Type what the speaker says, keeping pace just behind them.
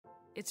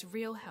It's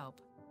real help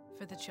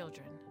for the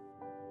children.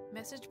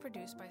 Message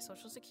produced by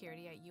Social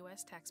Security at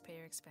U.S.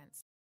 taxpayer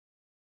expense.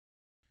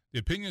 The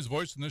opinions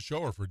voiced in this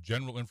show are for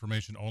general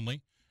information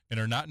only and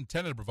are not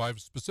intended to provide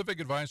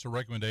specific advice or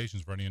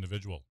recommendations for any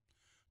individual.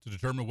 To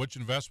determine which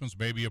investments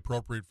may be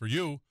appropriate for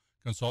you,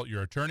 consult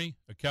your attorney,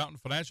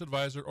 accountant, financial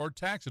advisor, or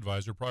tax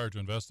advisor prior to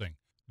investing.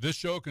 This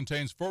show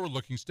contains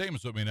forward-looking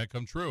statements that may not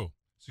come true.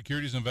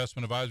 Securities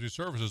investment advisory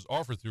services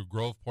offered through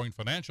Grove Point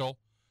Financial,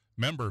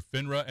 member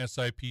FINRA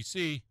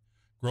SIPC.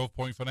 Grove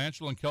Point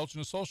Financial and Kelch &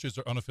 Associates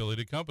are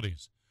unaffiliated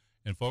companies.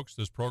 And folks,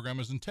 this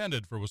program is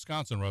intended for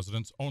Wisconsin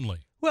residents only.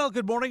 Well,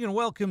 good morning and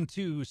welcome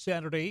to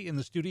Saturday in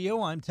the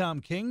studio. I'm Tom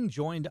King,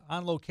 joined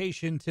on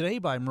location today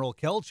by Merle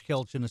Kelch,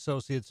 Kelch &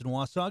 Associates in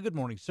Wausau. Good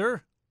morning,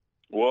 sir.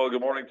 Well,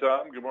 good morning,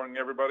 Tom. Good morning,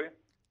 everybody.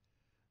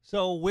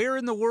 So where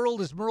in the world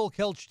is Merle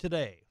Kelch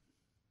today?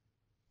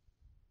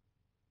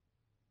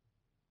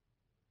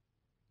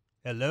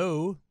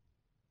 Hello?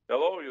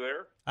 Hello, you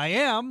there? I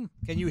am.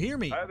 Can you hear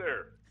me? Hi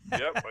there.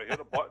 Yep, I hit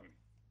a button.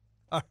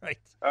 All right.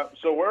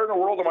 So where in the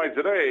world am I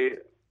today?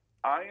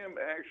 I am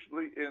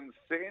actually in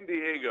San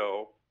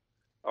Diego,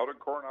 out on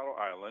Coronado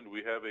Island.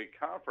 We have a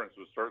conference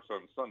that starts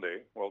on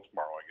Sunday. Well,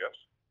 tomorrow, I guess.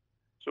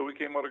 So we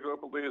came out a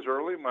couple days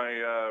early.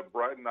 My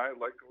bride and I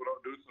like to go out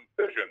and do some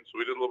fishing.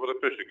 So we did a little bit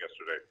of fishing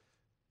yesterday.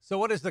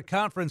 So what is the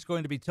conference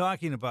going to be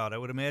talking about? I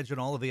would imagine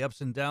all of the ups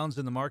and downs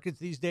in the markets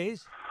these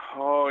days?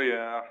 Oh,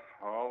 yeah.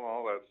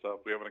 All that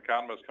stuff. We have an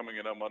economist coming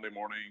in on Monday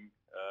morning.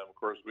 Of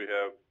course, we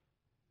have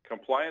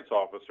compliance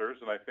officers,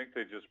 and I think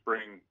they just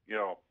bring,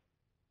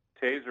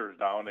 tasers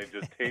now, and they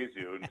just tase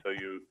you until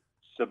you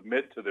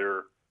submit to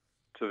their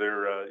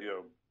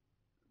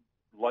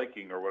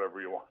liking or whatever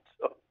you want.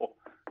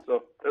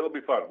 So it'll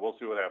be fun. We'll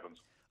see what happens.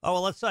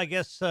 Oh,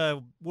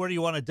 well, where do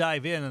you want to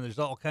dive in? And there's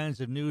all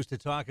kinds of news to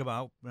talk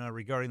about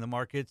regarding the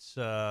markets.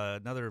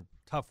 Another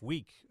tough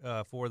week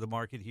for the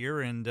market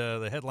here. And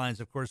the headlines,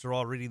 of course, are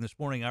all reading this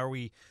morning. Are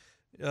we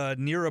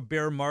near a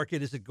bear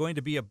market? Is it going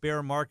to be a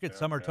bear market?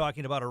 Some are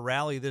talking about a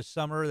rally this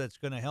summer that's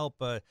going to help.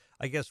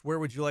 I guess, where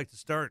would you like to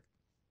start?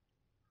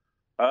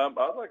 I'd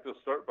like to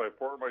start by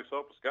pouring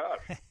myself a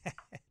scotch.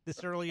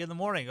 This early in the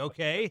morning,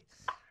 okay.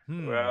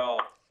 Well,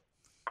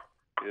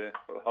 yeah,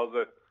 how's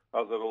that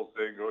old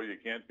saying go? You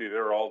can't be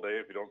there all day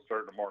if you don't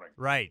start in the morning.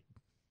 Right.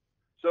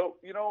 So,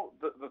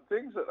 the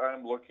things that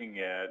I'm looking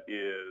at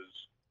is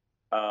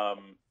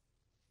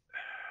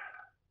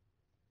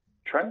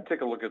trying to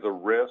take a look at the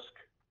risk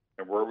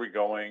and where are we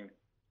going,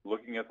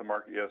 looking at the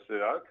market yesterday.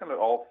 That kind of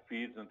all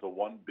feeds into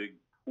one big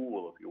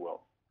pool, if you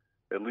will,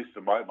 at least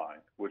in my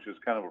mind, which is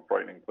kind of a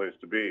frightening place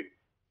to be.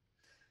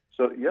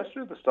 So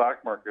yesterday the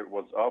stock market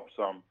was up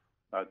some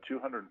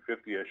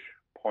 250-ish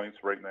points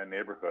right in that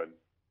neighborhood.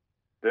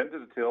 Then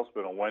did a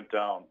tailspin and went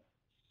down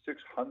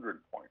 600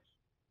 points.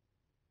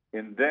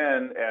 And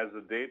then as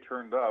the day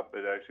turned up,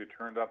 it actually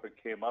turned up and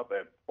came up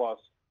at plus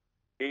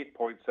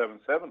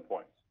 8.77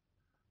 points.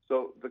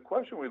 So the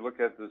question we look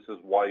at this is,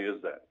 why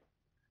is that?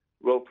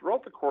 Well,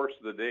 throughout the course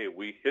of the day,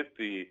 we hit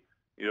the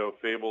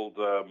fabled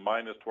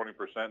minus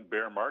 20%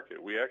 bear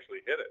market. We actually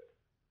hit it.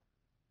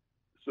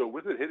 So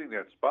with it hitting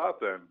that spot,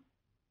 then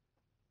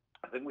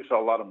I think we saw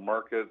a lot of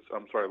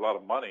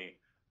money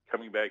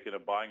coming back into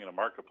buying in a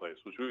marketplace,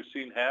 which we've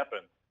seen happen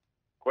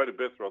quite a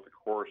bit throughout the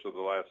course of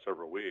the last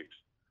several weeks.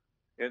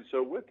 And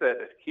so with that,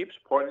 it keeps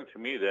pointing to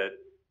me that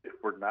if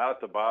we're not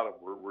at the bottom,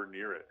 we're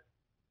near it.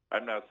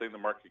 I'm not saying the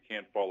market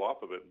can't fall off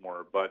a bit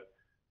more, but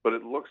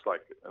it looks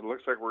like it. It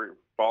looks like we're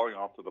falling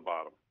off to the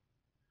bottom.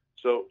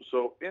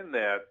 So in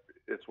that,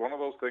 it's one of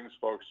those things,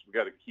 folks, we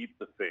got to keep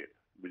the faith.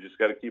 We just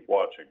got to keep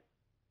watching.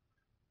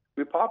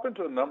 We pop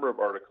into a number of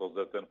articles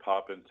that then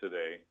pop in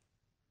today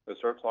that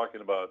start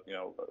talking about,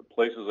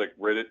 places like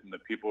Reddit and the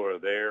people who are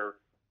there,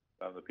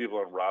 the people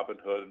on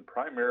Robinhood, and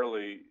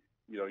primarily,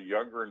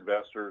 younger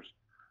investors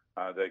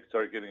that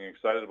start getting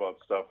excited about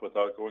stuff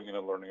without going in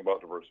and learning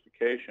about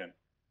diversification.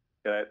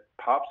 And it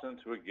pops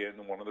into, again,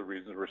 one of the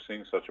reasons we're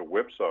seeing such a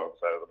whipsaw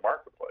inside of the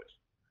marketplace.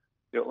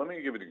 Let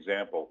me give you an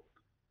example.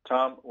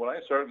 Tom, when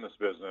I started in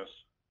this business,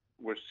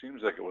 which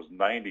seems like it was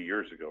 90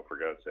 years ago, for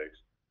God's sakes,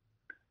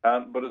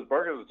 but as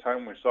part of the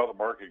time we saw the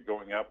market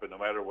going up, and no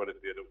matter what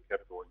it did, it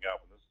kept going up,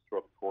 and this is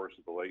throughout the course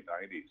of the late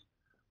 90s.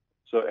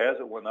 So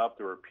as it went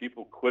up, there were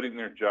people quitting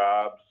their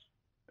jobs,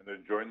 and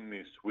they're joining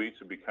these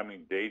suites and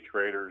becoming day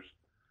traders.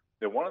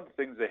 And one of the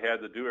things they had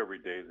to do every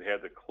day is they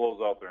had to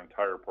close out their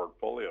entire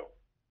portfolio.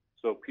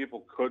 So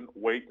people couldn't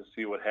wait to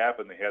see what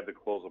happened. They had to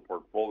close the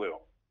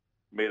portfolio.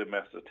 Made a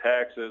mess of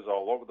taxes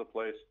all over the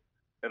place.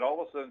 And all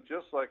of a sudden,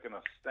 just like in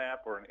a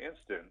snap or an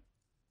instant,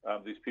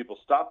 these people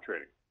stopped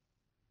trading.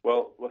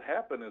 Well, what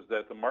happened is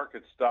that the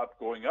market stopped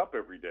going up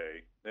every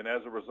day. And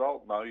as a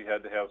result, now you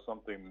had to have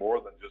something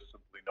more than just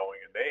simply knowing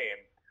a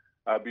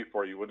name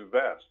before you would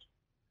invest.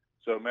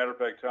 So, matter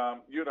of fact,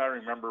 Tom, you and I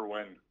remember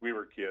when we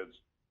were kids,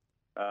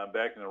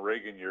 back in the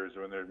Reagan years,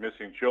 when they're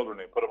missing children,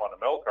 they put them on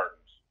the milk cartons.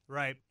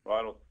 Right.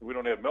 Well, we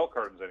don't have milk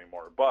cartons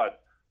anymore,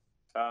 but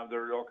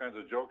there are all kinds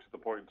of jokes at the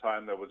point in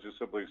time that would just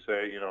simply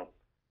say,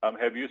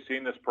 have you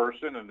seen this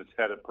person? And it's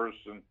had a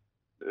person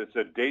it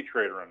said day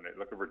trader on it,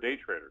 looking for day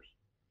traders.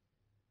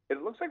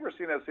 It looks like we're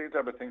seeing that same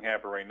type of thing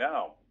happen right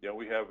now.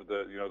 We have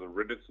the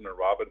Reddits and the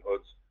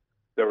Robinhoods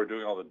that were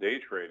doing all the day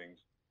tradings,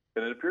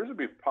 and it appears to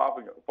be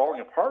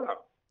falling apart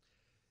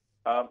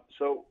now.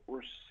 So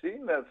we're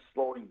seeing that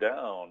slowing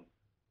down,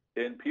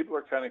 and people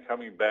are kind of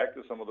coming back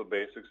to some of the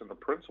basics and the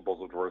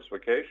principles of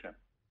diversification.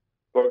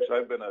 Folks,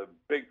 I've been a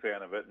big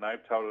fan of it, and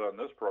I've touted on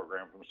this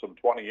program for some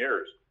 20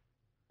 years.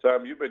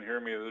 Tom, you've been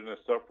hearing me doing this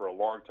stuff for a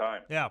long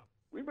time. Yeah.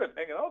 We've been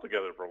hanging out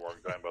together for a long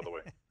time, by the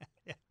way.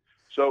 Yeah.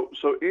 So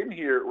in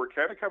here, we're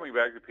kind of coming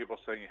back to people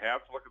saying you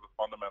have to look at the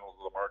fundamentals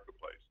of the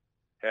marketplace,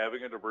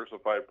 having a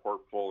diversified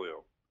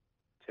portfolio,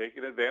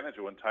 taking advantage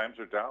of when times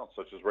are down,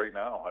 such as right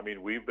now. I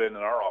mean, we've been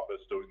in our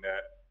office doing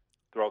that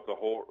throughout the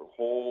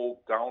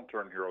whole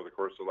downturn here over the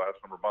course of the last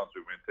number of months.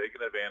 We've been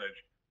taking advantage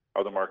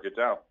of the market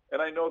down.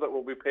 And I know that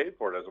we'll be paid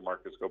for it as the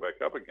markets go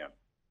back up again.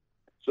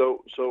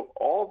 So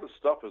all the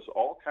stuff is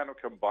all kind of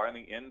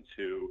combining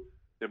into,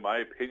 in my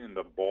opinion,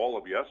 the ball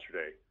of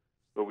yesterday,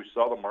 but we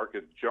saw the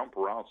market jump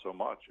around so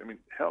much. I mean,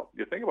 hell,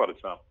 you think about it,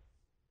 Tom.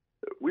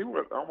 We were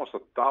at almost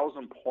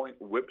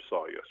 1,000-point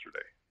whipsaw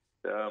yesterday.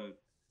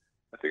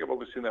 I think I've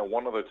only seen that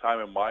one other time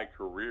in my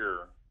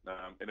career.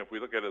 And if we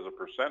look at it as a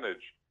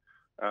percentage,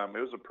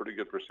 it was a pretty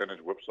good percentage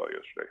whipsaw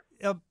yesterday.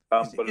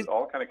 But it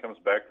all kind of comes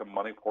back to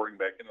money pouring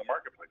back into the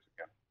marketplace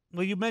again.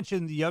 Well, you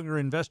mentioned the younger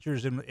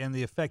investors and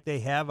the effect they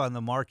have on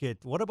the market.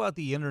 What about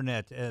the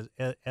internet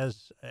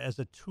as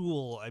a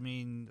tool? I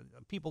mean,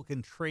 people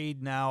can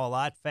trade now a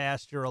lot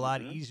faster, a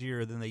lot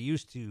easier than they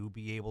used to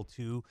be able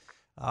to.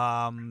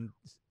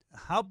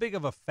 How big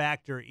of a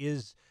factor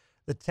is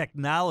the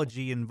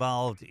technology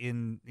involved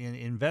in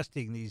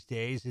investing these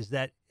days? Has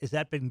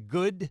that been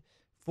good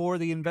for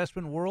the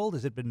investment world?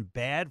 Has it been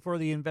bad for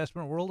the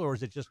investment world, or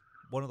is it just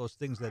one of those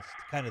things that's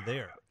kind of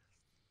there?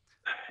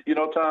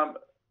 Tom,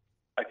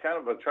 I kind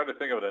of try to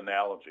think of an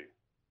analogy,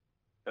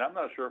 and I'm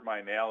not sure if my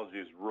analogy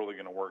is really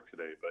going to work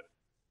today, but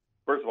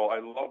first of all, I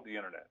love the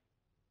internet.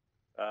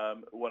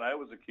 When I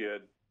was a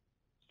kid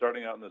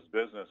starting out in this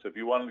business, if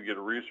you wanted to get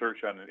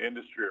research on an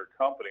industry or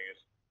companies,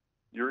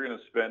 you were going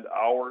to spend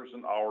hours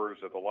and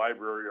hours at the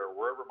library or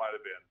wherever it might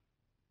have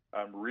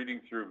been, reading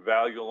through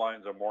value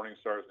lines on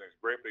Morningstar's and these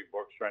great big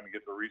books trying to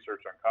get the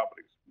research on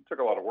companies. It took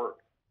a lot of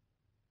work.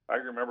 I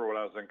remember when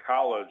I was in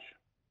college,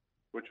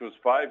 which was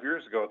 5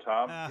 years ago,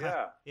 Tom.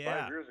 Yeah.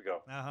 5 years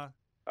ago.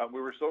 We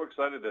were so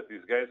excited that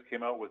these guys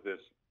came out with this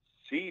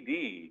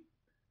CD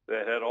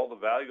that had all the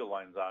value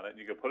lines on it, and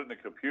you could put it in the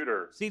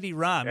computer.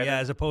 CD-ROM,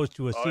 as opposed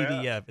to a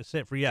CD. Yeah.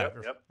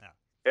 Yep.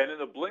 And in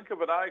the blink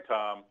of an eye,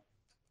 Tom,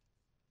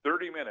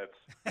 30 minutes,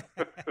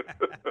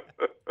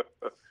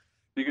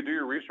 you could do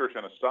your research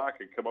on a stock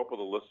and come up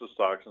with a list of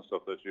stocks and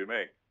stuff that you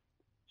make.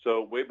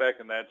 So way back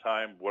in that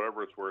time,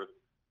 whatever it's worth,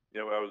 we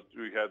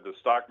had the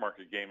stock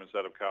market game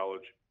inside of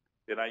college,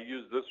 and I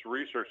used this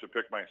research to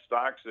pick my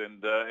stocks,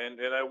 and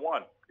I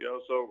won.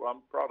 So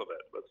I'm proud of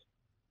that.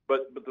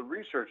 But the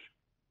research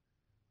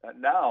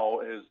now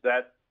is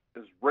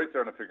right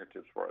there on the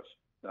fingertips for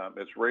us.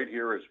 It's right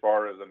here as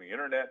far as on the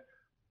internet.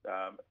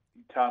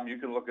 Tom, you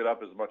can look it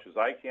up as much as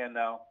I can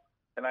now,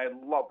 and I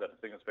love that. I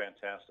think it's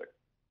fantastic.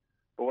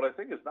 But what I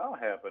think has now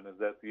happened is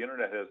that the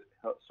internet has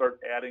started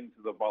adding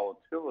to the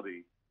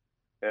volatility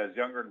as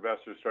younger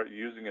investors start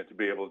using it to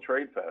be able to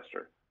trade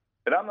faster.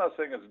 And I'm not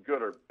saying it's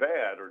good or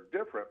bad or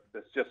different.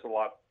 It's just a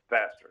lot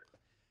faster.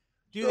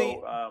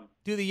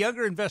 Do the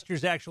younger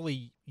investors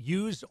actually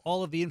use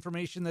all of the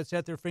information that's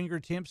at their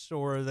fingertips,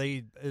 or are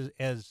they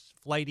as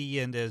flighty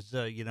and as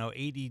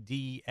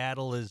ADD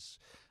addle as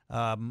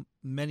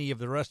many of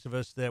the rest of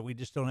us, that we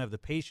just don't have the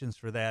patience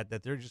for that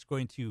they're just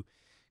going to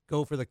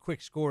go for the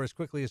quick score as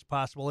quickly as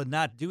possible and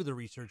not do the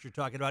research you're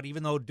talking about,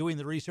 even though doing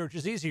the research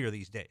is easier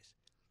these days?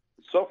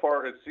 So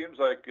far, it seems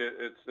like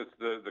it's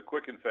the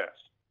quick and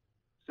fast.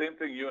 Same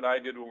thing you and I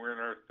did when we were in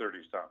our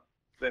 30s, Tom.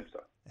 Same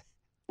stuff.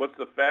 What's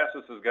the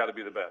fastest has got to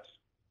be the best.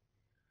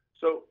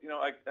 So,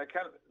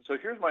 so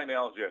here's my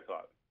analogy, I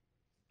thought.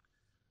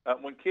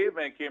 When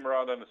caveman came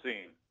around on the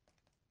scene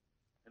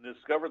and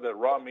discovered that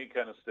raw meat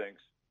kind of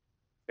stinks,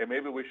 and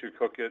maybe we should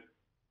cook it,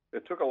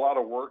 it took a lot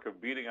of work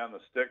of beating on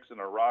the sticks in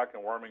a rock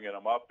and warming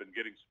them up and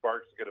getting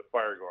sparks to get a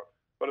fire going.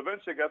 But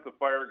eventually got the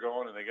fire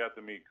going and they got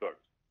the meat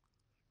cooked.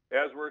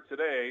 As we're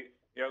today,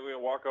 we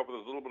walk up with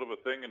this little bit of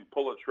a thing and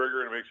pull a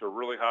trigger and it makes a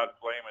really hot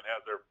flame and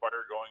has their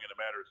fire going in a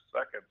matter of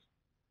seconds.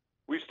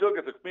 We still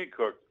get the meat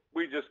cooked.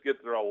 We just get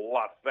there a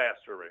lot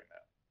faster right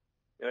now.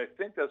 And I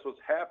think that's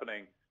what's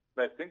happening.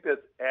 And I think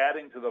that's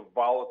adding to the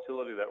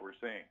volatility that we're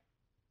seeing.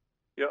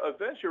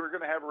 Eventually we're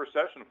going to have a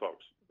recession,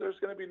 folks. There's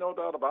going to be no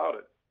doubt about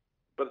it.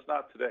 But it's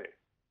not today.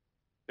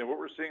 And what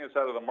we're seeing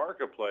inside of the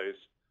marketplace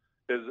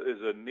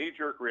is a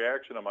knee-jerk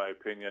reaction, in my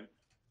opinion,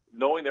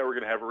 knowing that we're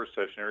going to have a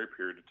recessionary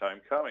period of time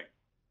coming.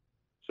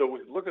 So we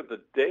look at the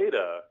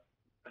data,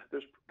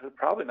 there's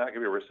probably not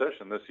going to be a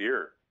recession this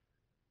year.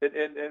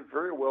 And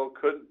very well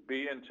couldn't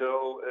be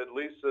until at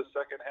least the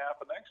second half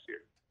of next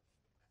year.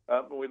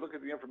 When we look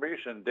at the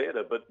information and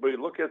data, but we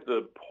look at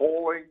the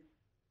polling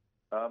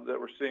that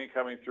we're seeing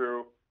coming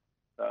through,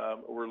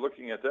 we're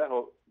looking at that.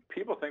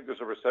 People think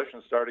there's a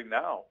recession starting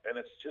now, and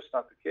it's just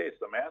not the case.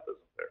 The math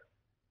isn't there.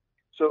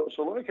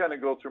 So let me kind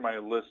of go through my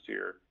list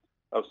here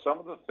of some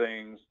of the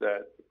things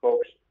that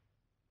folks,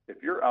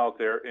 if you're out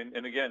there,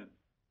 and again,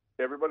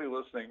 everybody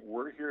listening,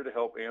 we're here to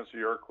help answer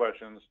your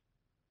questions.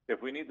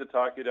 If we need to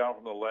talk you down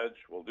from the ledge,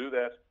 we'll do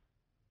that.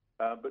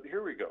 But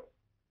here we go.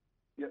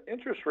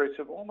 Interest rates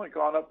have only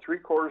gone up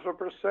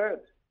 0.75%.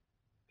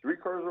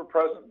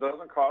 0.75%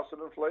 doesn't cost an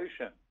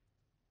inflation.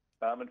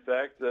 In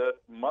fact,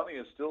 money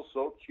is still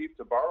so cheap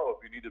to borrow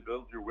if you need to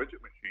build your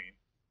widget machine,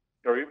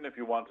 or even if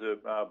you want to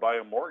buy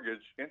a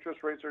mortgage,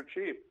 interest rates are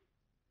cheap.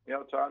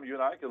 Tom, you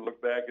and I could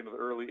look back into the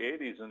early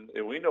 80s, and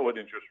we know what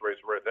interest rates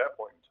were at that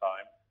point in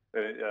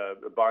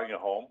time, buying a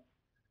home.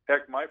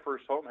 Heck, my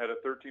first home had a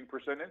 13%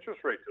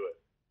 interest rate to it.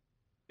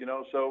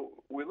 So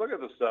we look at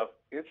the stuff,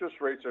 interest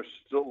rates are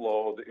still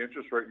low. The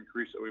interest rate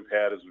increase that we've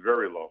had is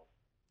very low.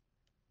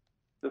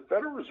 The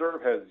Federal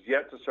Reserve has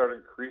yet to start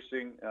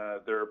increasing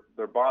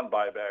their bond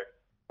buyback,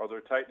 or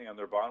they're tightening on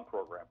their bond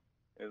program,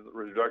 and the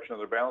reduction of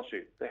their balance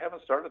sheet. They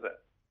haven't started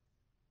that.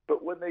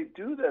 But when they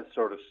do that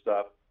sort of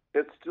stuff,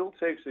 it still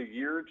takes a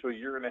year to a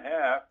year and a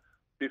half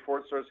before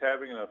it starts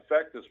having an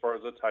effect as far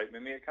as a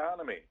tightening the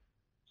economy.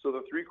 So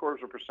the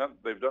 0.75%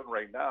 they've done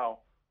right now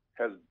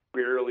has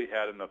barely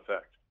had an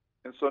effect.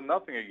 And so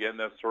nothing, again,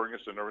 that's throwing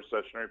us into a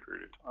recessionary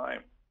period of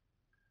time.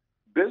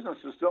 Business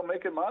is still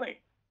making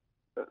money.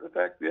 In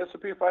fact, the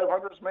S&P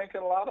 500 is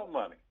making a lot of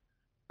money.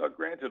 Now,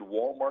 granted,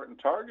 Walmart and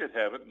Target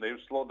have it, and they've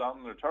slowed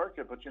down their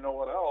target, but you know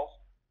what else?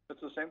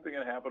 It's the same thing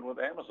that happened with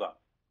Amazon.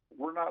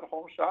 We're not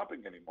home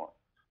shopping anymore.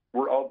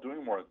 We're out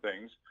doing more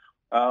things,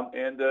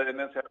 and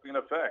that's having an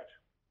effect.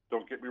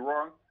 Don't get me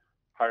wrong.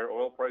 Higher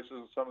oil prices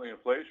and some of the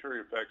inflationary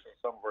effects on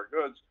some of our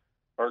goods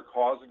are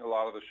causing a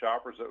lot of the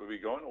shoppers that would be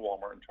going to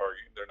Walmart and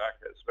Target, they're not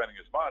spending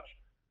as much,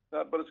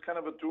 but it's kind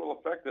of a dual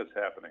effect that's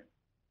happening.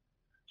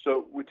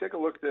 So we take a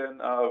look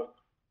then of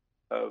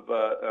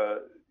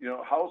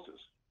houses.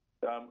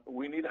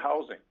 We need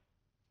housing.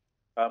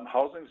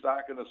 Housing's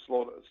not going to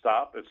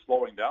stop. It's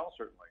slowing down,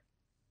 certainly.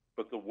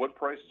 But the wood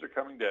prices are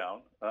coming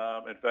down.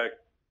 In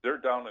fact, they're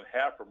down in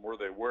half from where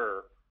they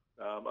were.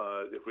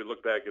 If we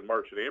look back in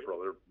March and April,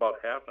 they're about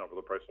half now for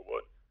the price of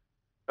wood.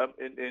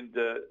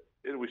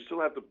 And we still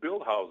have to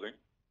build housing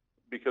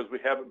because we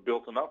haven't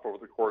built enough over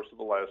the course of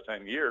the last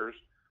 10 years.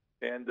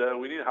 And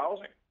we need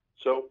housing.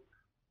 So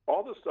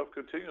all this stuff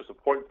continues to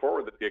point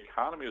forward that the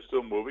economy is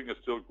still moving, is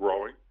still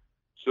growing,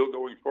 still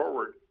going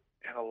forward.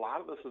 And a lot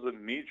of this is a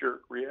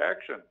knee-jerk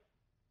reaction.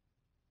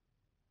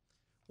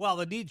 Well,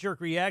 the knee-jerk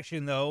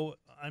reaction, though,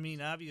 I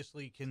mean,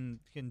 obviously can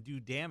do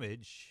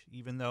damage,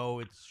 even though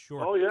it's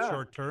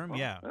short term.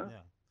 Yeah.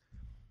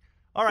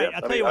 All right,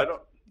 I'll tell you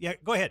what. Yeah,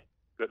 go ahead.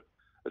 Good.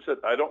 I said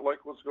I don't like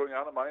what's going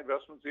on in my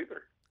investments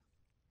either.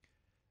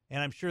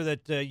 And I'm sure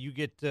that you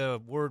get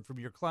word from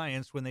your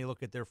clients when they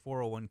look at their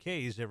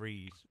 401ks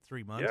every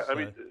 3 months. Yeah, I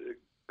mean,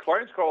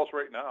 clients call us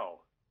right now.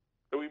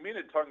 And we mean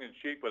it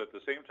tongue-in-cheek, but at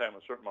the same time,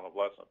 a certain amount of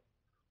lesson.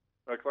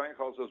 My client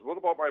calls and says, what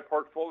about my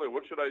portfolio?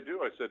 What should I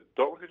do? I said,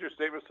 don't look at your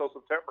statements till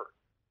September.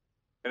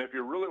 And if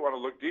you really want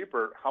to look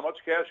deeper, how much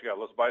cash you got?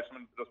 Let's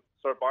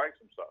start buying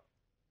some stuff.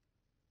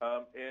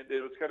 And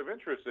what's kind of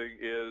interesting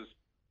is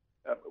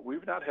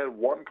we've not had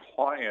one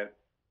client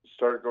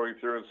start going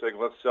through and saying,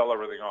 let's sell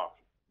everything off.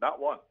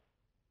 Not one.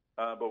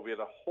 But we had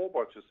a whole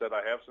bunch that said,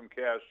 I have some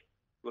cash.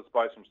 Let's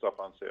buy some stuff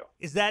on sale.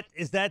 Is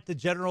that the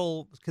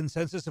general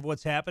consensus of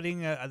what's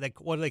happening?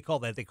 What do they call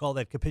that? They call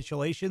that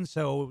capitulation.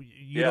 So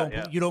you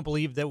don't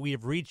believe that we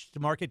have reached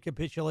market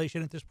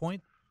capitulation at this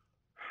point?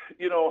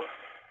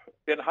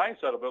 In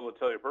hindsight, I'll be able to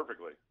tell you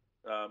perfectly.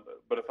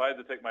 But if I had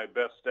to take my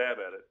best stab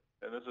at it,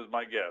 and this is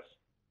my guess,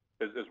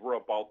 is we're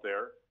about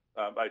there.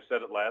 I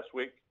said it last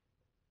week.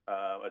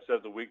 I said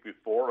it the week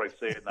before. I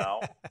say it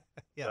now.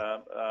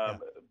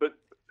 But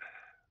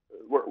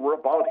we're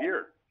about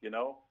here.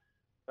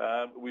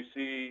 We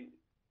see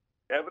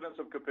evidence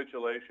of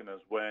capitulation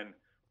is when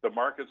the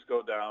markets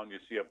go down, you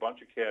see a bunch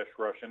of cash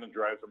rush in and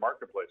drives the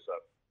marketplace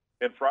up.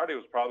 And Friday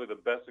was probably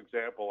the best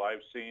example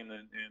I've seen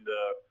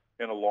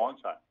in a long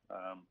time.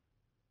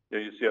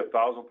 You see a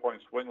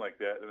 1,000-point swing like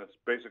that, and it's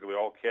basically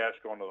all cash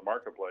going to the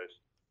marketplace.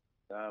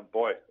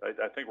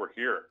 I think we're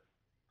here.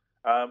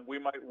 We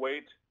might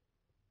wait.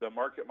 The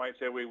market might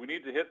say, we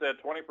need to hit that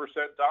 20%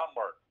 down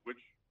mark,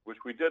 which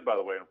we did, by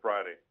the way, on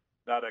Friday.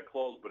 Not at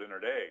close, but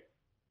intraday.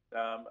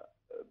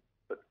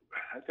 But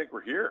I think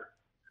we're here,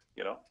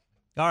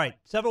 All right,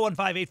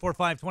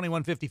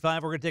 715-845-2155. We're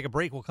going to take a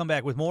break. We'll come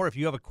back with more. If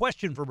you have a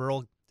question for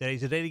Merle,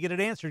 today's the day to get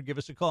it answered. Give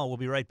us a call. We'll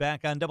be right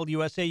back on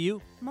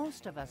WSAU.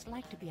 Most of us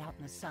like to be out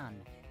in the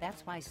sun.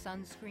 That's why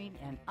sunscreen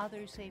and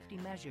other safety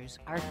measures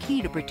are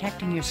key to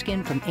protecting your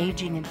skin from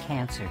aging and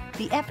cancer.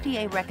 The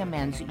FDA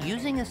recommends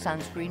using a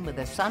sunscreen with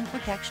a sun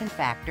protection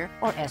factor,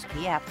 or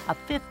SPF, of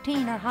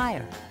 15 or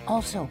higher.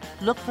 Also,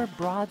 look for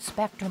broad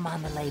spectrum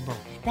on the label.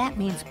 That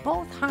means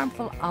both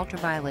harmful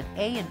ultraviolet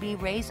A and B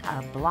rays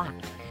are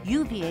blocked.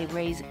 UVA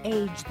rays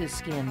age the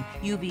skin,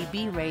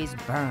 UVB rays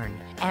burn,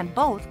 and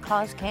both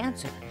cause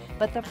cancer.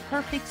 But the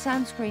perfect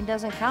sunscreen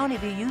doesn't count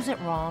if you use it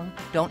wrong.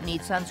 Don't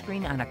need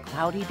sunscreen on a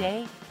cloudy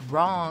day?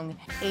 Wrong.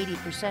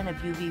 80% of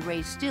UV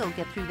rays still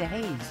get through the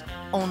haze.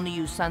 Only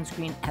use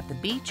sunscreen at the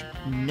beach?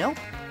 Nope.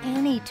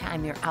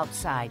 Anytime you're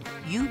outside,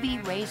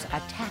 UV rays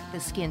attack the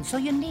skin, so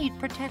you need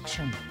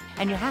protection.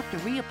 And you have to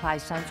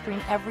reapply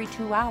sunscreen every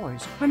 2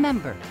 hours.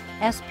 Remember,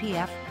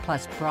 SPF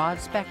plus broad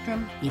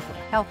spectrum equal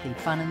healthy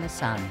fun in the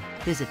sun.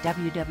 Visit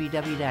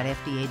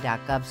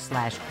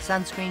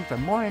www.fda.gov/sunscreen for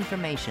more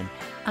information.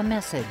 A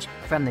message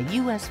from the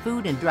U.S.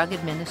 Food and Drug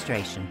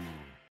Administration.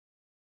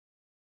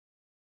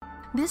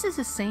 This is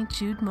a St.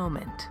 Jude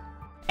moment.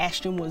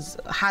 Ashton was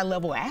a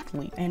high-level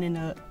athlete, and in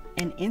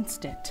an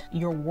instant,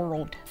 your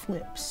world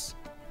flips.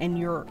 And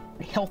your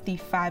healthy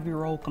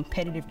 5-year-old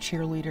competitive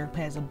cheerleader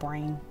has a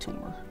brain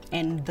tumor.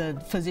 And the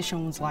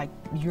physician was like,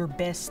 your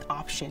best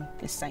option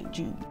is St.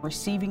 Jude.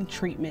 Receiving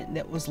treatment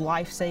that was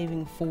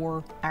life-saving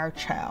for our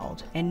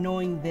child and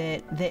knowing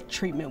that that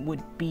treatment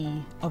would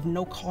be of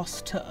no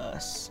cost to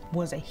us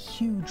was a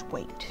huge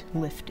weight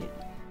lifted.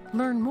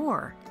 Learn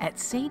more at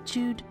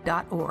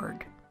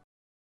stjude.org.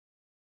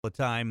 The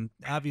time.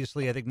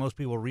 Obviously, I think most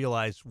people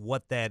realize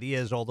what that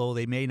is, although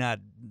they may not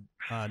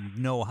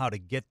know how to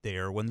get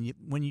there. When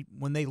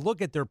they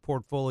look at their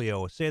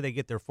portfolio, say they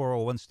get their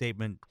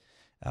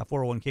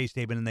 401k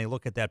statement, and they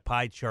look at that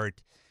pie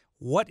chart,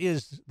 what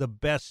is the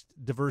best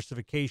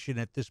diversification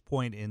at this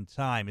point in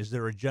time? Is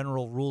there a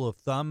general rule of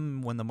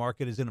thumb when the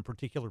market is in a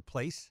particular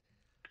place?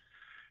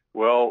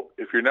 Well,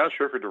 if you're not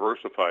sure if you're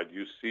diversified,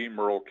 you see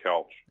Merle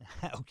Kelch.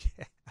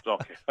 Okay.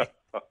 Okay.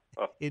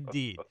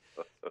 Indeed.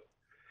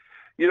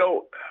 You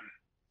know,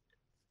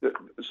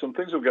 some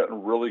things have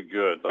gotten really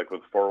good, like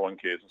with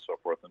 401ks and so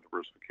forth, and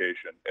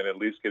diversification, and at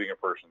least getting a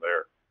person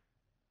there.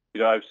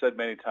 You know, I've said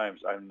many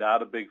times, I'm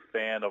not a big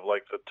fan of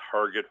like the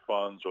target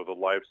funds or the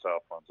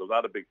lifestyle funds. I'm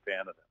not a big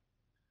fan of them.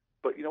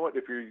 But you know what?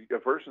 If a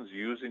person's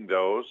using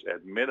those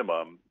at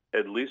minimum,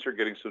 at least they're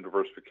getting some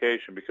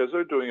diversification because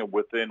they're doing it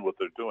within what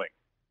they're doing.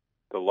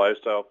 The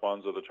lifestyle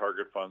funds or the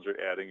target funds are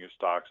adding your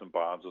stocks and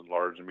bonds and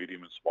large and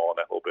medium and small and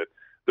that little bit.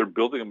 They're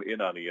building them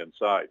in on the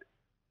inside.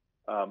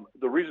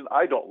 The reason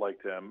I don't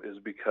like them is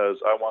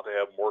because I want to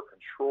have more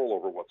control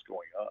over what's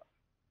going on.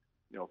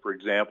 You know, for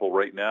example,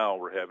 right now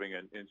we're having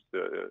an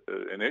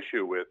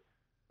issue with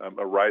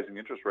a rising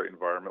interest rate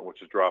environment,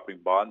 which is dropping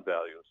bond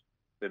values.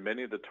 And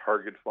many of the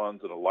target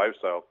funds and the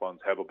lifestyle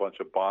funds have a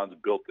bunch of bonds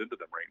built into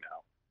them right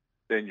now.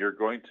 Then you're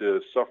going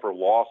to suffer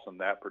loss on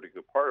that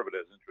particular part of it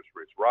as interest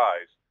rates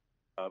rise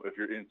if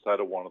you're inside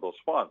of one of those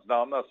funds.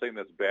 Now, I'm not saying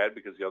that's bad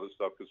because the other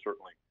stuff could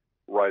certainly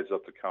rise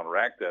up to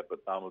counteract that,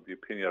 but I'm of the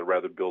opinion I'd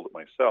rather build it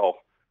myself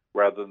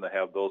rather than to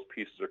have those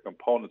pieces or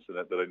components in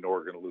it that I know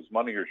are going to lose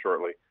money here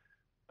shortly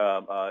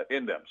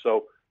in them.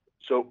 So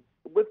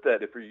with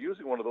that, if you're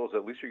using one of those,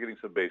 at least you're getting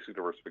some basic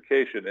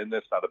diversification, and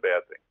that's not a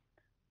bad thing.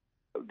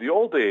 The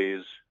old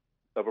days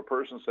of a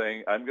person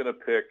saying, I'm going to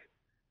pick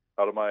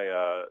out of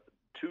my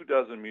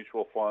 24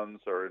 mutual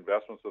funds or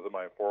investments within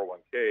my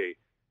 401k,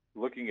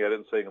 looking at it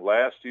and saying,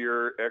 last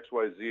year,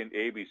 XYZ and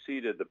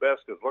ABC did the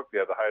best because, look, they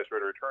had the highest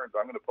rate of returns.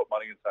 I'm going to put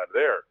money inside of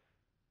there.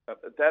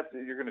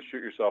 You're going to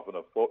shoot yourself in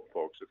the foot,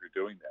 folks, if you're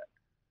doing that.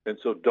 And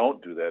so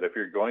don't do that. If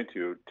you're going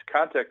to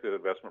contact an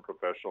investment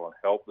professional and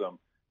help them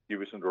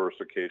give you some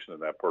diversification in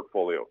that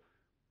portfolio.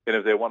 And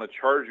if they want to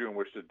charge you and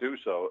wish to do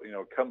so, you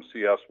know, come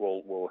see us.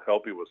 We'll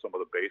help you with some of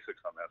the basics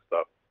on that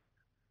stuff.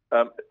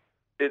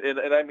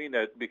 And I mean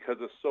that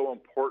because it's so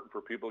important for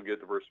people to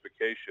get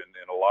diversification.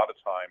 And a lot of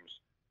times,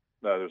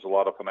 there's a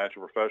lot of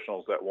financial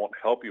professionals that won't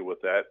help you with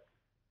that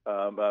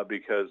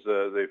because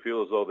they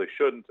feel as though they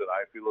shouldn't. And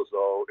I feel as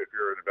though if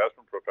you're an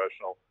investment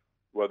professional,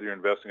 whether you're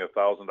investing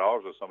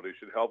 $1,000 with somebody, you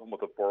should help them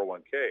with a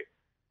 401k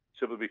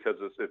simply because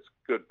it's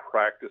good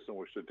practice in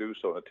which to do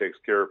so, and it takes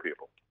care of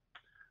people.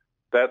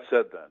 That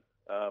said, then,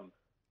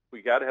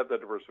 we got to have that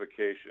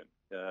diversification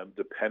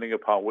depending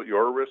upon what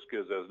your risk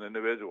is as an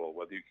individual,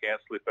 whether you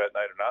can't sleep at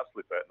night or not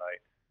sleep at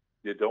night.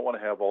 You don't want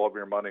to have all of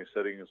your money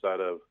sitting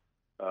inside of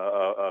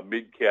a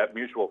mid-cap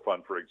mutual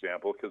fund, for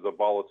example, because the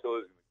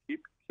volatility is going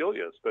to kill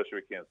you, especially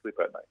if you can't sleep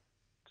at night.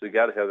 So you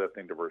got to have that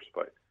thing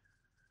diversified.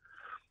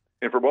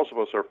 And for most of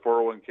us, our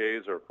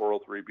 401ks, our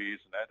 403bs,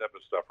 and that type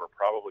of stuff are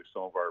probably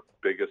some of our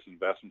biggest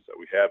investments that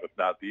we have, if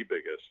not the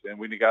biggest. And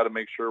we got to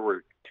make sure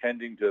we're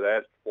tending to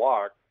that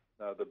flock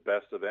the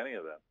best of any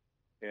of them.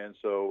 And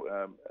so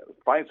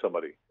find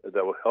somebody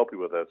that will help you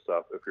with that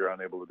stuff if you're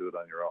unable to do it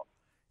on your own.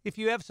 If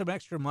you have some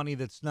extra money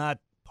that's not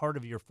part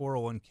of your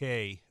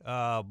 401k,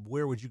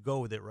 where would you go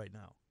with it right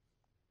now?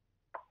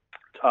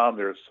 Tom,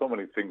 there's so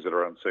many things that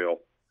are on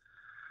sale.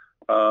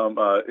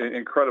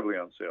 Incredibly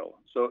on sale.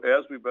 So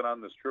as we've been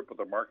on this trip with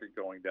the market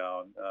going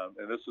down,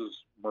 and this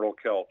is Merle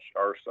Kelch,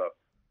 our stuff,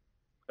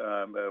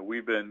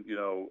 we've been,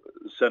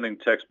 sending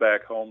texts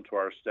back home to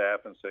our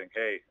staff and saying,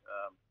 hey,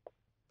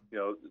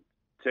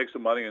 take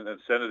some money and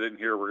send it in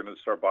here. We're going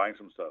to start buying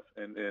some stuff.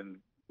 And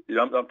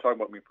I'm talking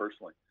about me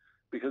personally,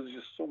 because there's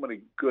just so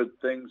many good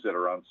things that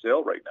are on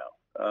sale right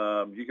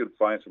now. You can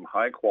find some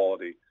high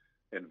quality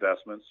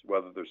investments,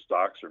 whether they're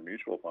stocks or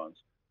mutual funds,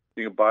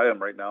 You can buy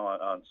them right now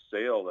on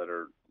sale that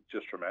are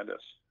just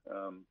tremendous.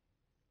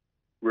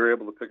 We were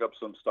able to pick up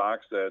some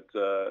stocks that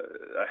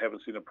I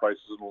haven't seen in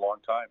prices in a long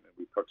time, and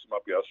we picked some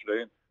up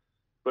yesterday.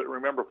 But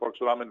remember,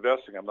 folks, when I'm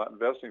investing, I'm not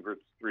investing for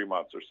 3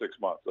 months or 6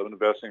 months. I'm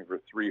investing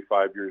for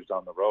 3-5 years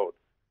down the road.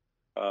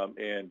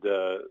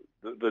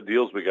 The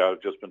deals we got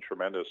have just been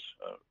tremendous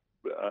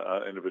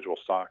individual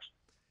stocks.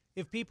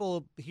 If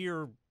people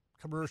hear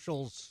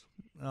commercials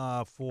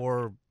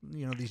for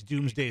these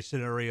doomsday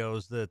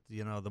scenarios that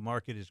the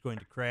market is going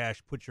to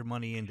crash, put your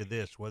money into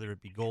this, whether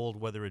it be gold,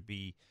 whether it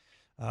be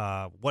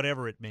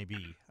whatever it may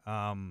be.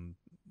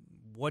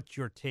 What's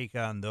your take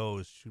on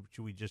those?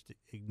 Should we just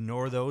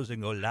ignore those and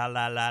go la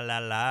la la la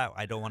la?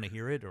 I don't want to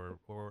hear it,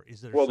 or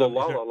is there? Well, the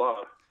la la la.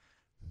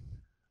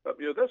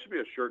 That should be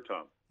a shirt,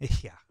 Tom.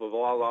 Yeah. The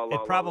la la la.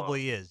 It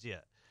probably la. is.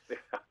 Yeah.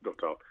 No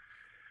doubt.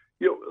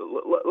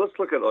 Let's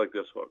look at it like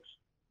this, folks.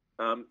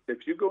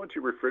 If you go into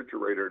your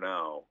refrigerator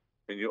now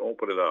and you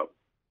open it up,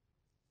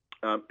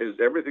 is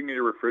everything in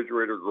your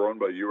refrigerator grown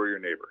by you or your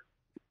neighbor?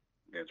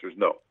 The answer is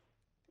no.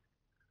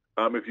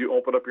 If you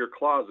open up your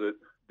closet,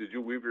 did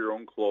you weave your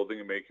own clothing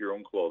and make your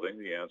own clothing?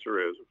 The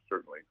answer is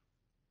certainly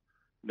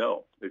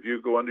no. If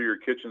you go under your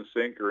kitchen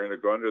sink or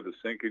go under the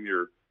sink in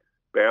your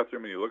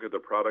bathroom and you look at the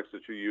products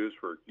that you use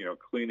for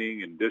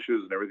cleaning and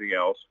dishes and everything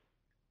else,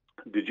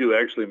 did you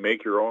actually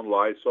make your own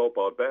lye soap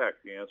out back?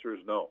 The answer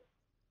is no.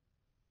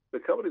 The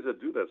companies that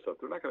do that stuff,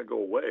 they're not going to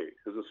go away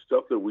because it's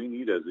stuff that we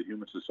need as a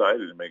human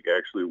society to make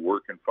actually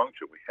work and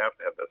function. We have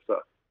to have that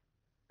stuff.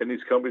 And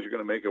these companies are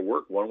going to make it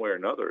work one way or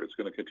another. It's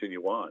going to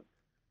continue on.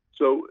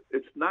 So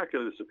it's not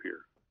going to disappear.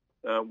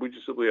 We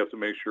just simply have to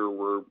make sure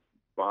we're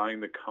buying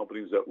the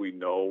companies that we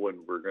know and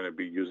we're going to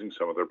be using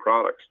some of their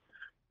products.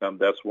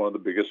 That's one of the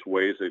biggest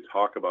ways they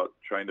talk about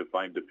trying to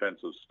find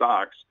defensive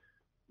stocks,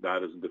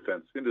 not as a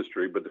defense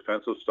industry, but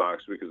defensive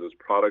stocks because it's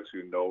products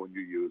you know and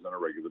you use on a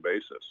regular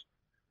basis.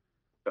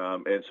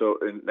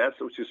 And that's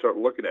what you start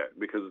looking at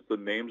because it's the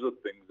names of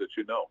things that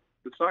you know.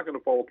 It's not going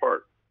to fall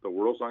apart. The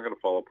world's not going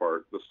to fall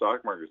apart. The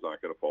stock market's not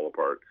going to fall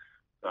apart,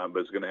 but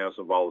it's going to have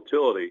some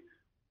volatility.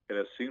 And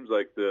it seems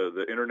like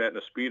the internet and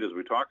the speed, as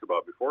we talked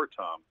about before,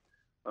 Tom,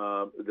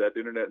 that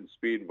internet and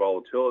speed and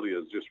volatility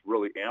is just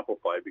really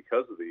amplified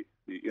because of the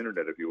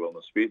internet, if you will, and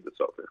the speed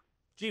that's out there.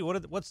 Gee,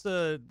 what's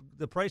the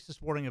price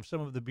this morning of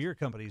some of the beer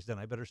companies? Then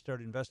I better start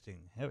investing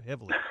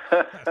heavily.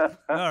 All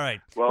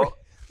right. Well,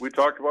 we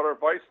talked about our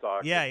Vice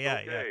stock.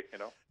 Yeah.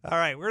 All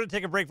right, we're going to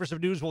take a break for some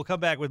news. We'll come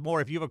back with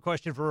more. If you have a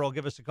question for Earl,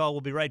 give us a call.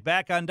 We'll be right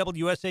back on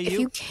WSAU. If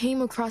you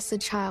came across a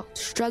child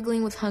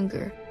struggling with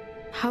hunger,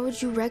 how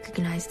would you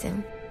recognize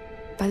them?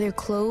 By their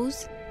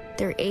clothes,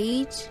 their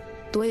age,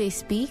 the way they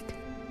speak?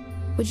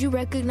 Would you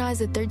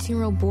recognize a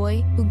 13-year-old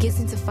boy who gets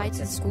into fights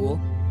at school?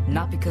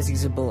 Not because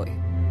he's a boy,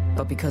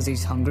 but because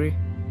he's hungry?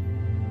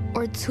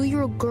 Or a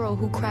 2-year-old girl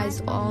who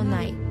cries all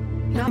night?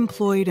 Not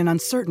employed and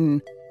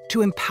uncertain,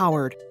 to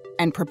empowered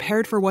and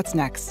prepared for what's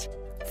next.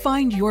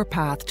 Find your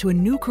path to a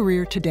new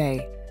career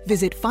today.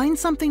 Visit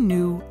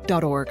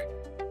findsomethingnew.org.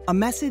 A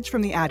message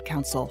from the Ad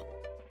Council.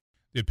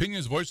 The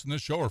opinions voiced in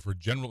this show are for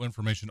general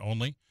information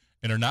only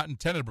and are not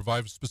intended to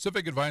provide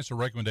specific advice or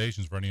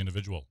recommendations for any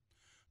individual.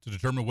 To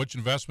determine which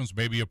investments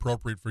may be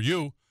appropriate for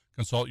you,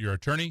 consult your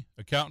attorney,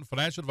 accountant,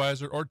 financial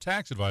advisor, or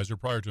tax advisor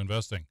prior to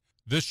investing.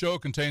 This show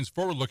contains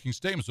forward-looking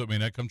statements that may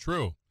not come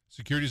true.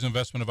 Securities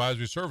investment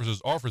advisory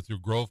services offered through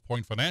Grove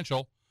Point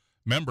Financial,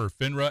 member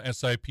FINRA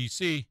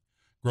SIPC.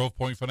 Grove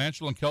Point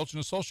Financial and Kelch &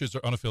 Associates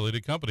are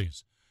unaffiliated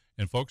companies.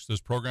 And, folks,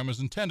 this program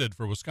is intended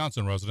for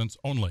Wisconsin residents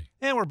only.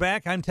 And we're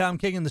back. I'm Tom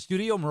King in the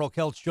studio. Merle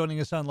Kelch joining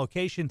us on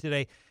location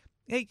today.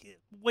 Hey,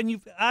 when you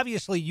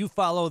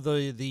follow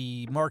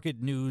the market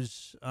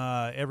news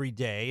every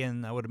day,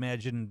 and I would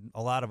imagine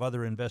a lot of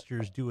other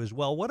investors do as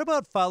well. What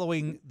about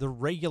following the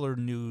regular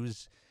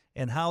news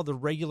and how the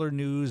regular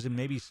news and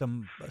maybe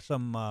some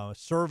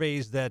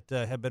surveys that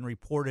have been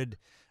reported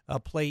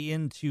play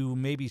into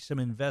maybe some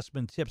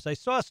investment tips? I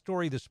saw a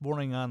story this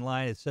morning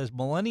online. It says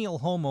millennial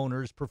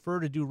homeowners prefer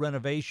to do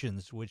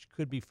renovations, which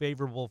could be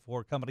favorable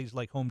for companies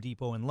like Home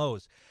Depot and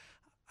Lowe's.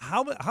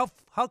 How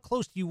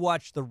close do you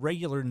watch the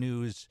regular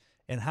news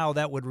and how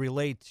that would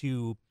relate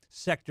to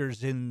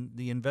sectors in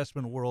the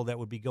investment world that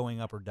would be going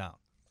up or down?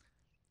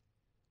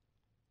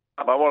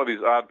 I'm one of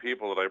these odd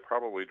people that I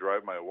probably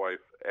drive my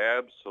wife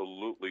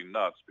absolutely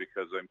nuts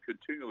because I'm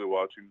continually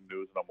watching the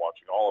news and I'm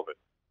watching all of it.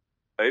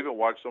 I even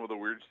watch some of the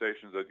weird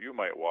stations that you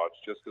might watch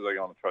just because I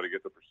want to try to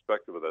get the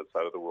perspective of that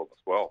side of the world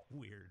as well.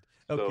 Weird.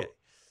 Okay.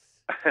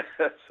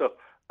 So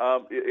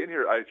in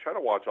here, I try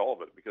to watch all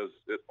of it because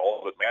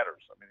all of it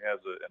matters. I mean,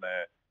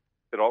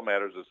 it all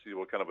matters to see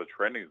what kind of a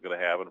trending is going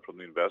to happen from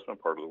the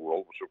investment part of the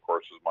world, which of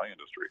course is my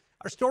industry.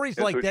 Are stories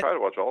like that? Try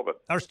to watch all of it.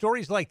 Are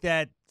stories like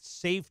that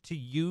safe to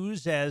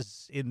use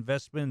as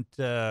investment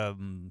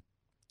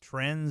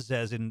trends,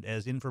 as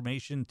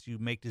information to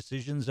make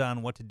decisions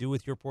on what to do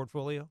with your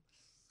portfolio?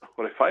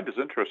 What I find is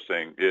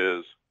interesting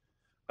is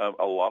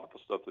a lot of the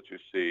stuff that you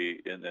see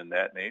in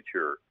that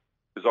nature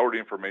is already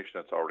information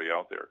that's already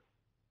out there.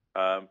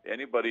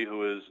 Anybody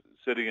who is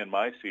sitting in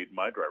my seat,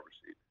 my driver's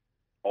seat,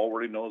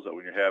 already knows that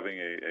when you're having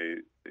a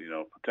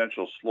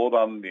potential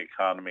slowdown in the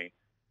economy,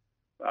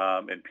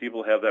 and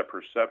people have that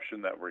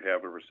perception that we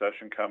have a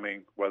recession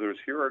coming, whether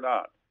it's here or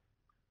not.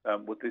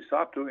 What they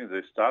stopped doing is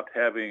they stopped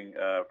having,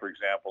 for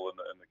example, in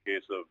the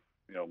case of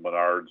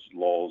Menards,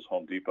 Lowe's,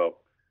 Home Depot,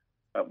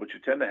 what you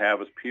tend to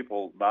have is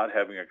people not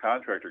having a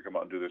contractor come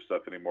out and do their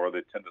stuff anymore.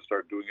 They tend to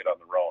start doing it on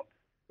their own,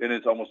 and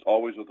it's almost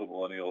always with the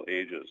millennial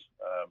ages,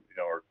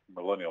 or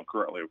millennial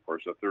currently, of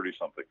course, the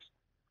 30-somethings.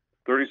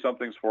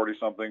 30-somethings,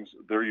 40-somethings,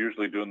 they're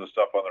usually doing the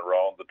stuff on their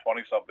own. The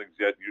 20-somethings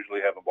yet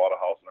usually haven't bought a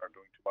house and aren't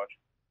doing too much.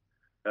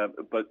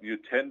 But you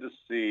tend to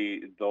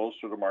see those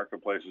sort of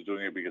marketplaces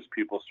doing it because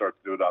people start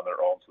to do it on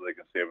their own so they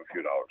can save a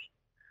few dollars.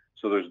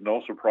 So there's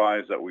no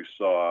surprise that we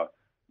saw,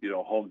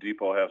 Home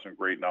Depot have some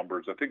great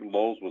numbers. I think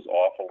Lowe's was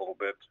off a little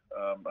bit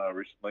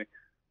recently,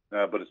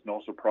 but it's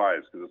no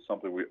surprise because it's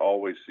something we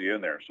always see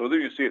in there. So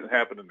then you see it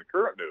happen in the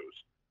current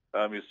news.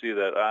 You see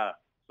that,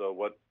 so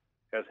what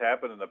has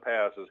happened in the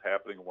past is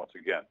happening once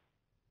again.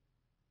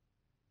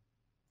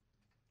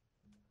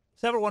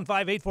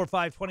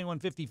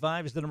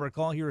 715-845-2155 is the number to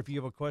call here. If you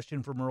have a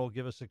question for Merle,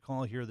 give us a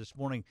call here this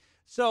morning.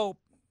 So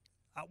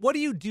what do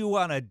you do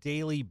on a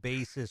daily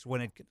basis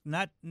when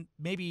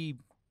maybe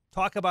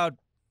talk about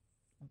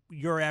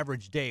your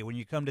average day when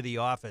you come to the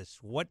office?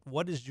 What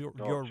is your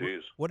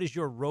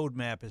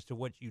roadmap as to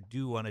what you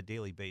do on a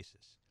daily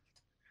basis?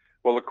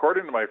 Well,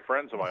 according to my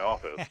friends in my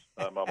office,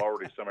 I'm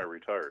already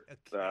semi-retired.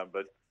 Okay.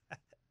 But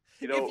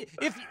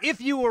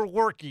if you were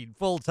working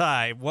full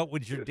time, what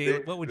would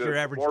your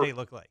average day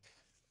look like?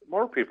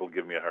 More people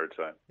give me a hard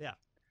time. Yeah.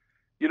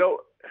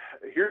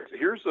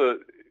 Here's a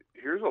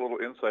little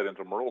insight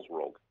into Merle's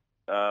world.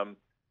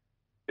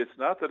 It's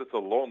not that it's a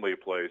lonely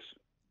place,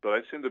 but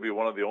I seem to be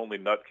one of the only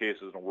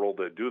nutcases in the world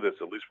that do this,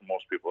 at least for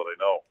most people that I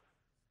know.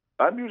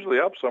 I'm usually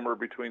up somewhere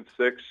between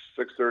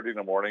 6:30 in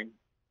the morning.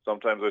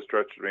 Sometimes I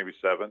stretch to maybe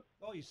 7.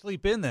 Oh, you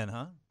sleep in then,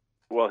 huh?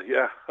 Well,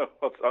 yeah.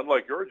 It's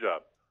unlike your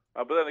job.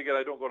 But then again,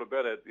 I don't go to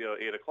bed at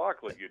 8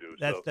 o'clock like you do.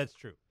 That's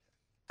true.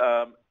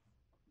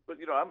 But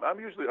I'm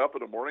usually up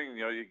in the morning.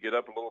 You get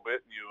up a little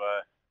bit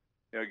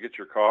and you get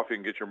your coffee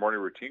and get your morning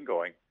routine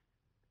going.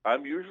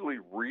 I'm usually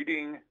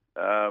reading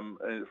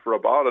for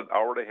about an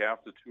hour and a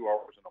half to 2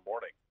 hours in the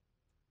morning,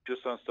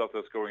 just on stuff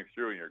that's going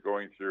through. And you're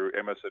going through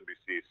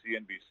MSNBC,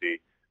 CNBC.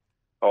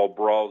 I'll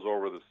browse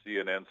over the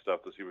CNN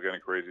stuff to see what kind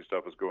of crazy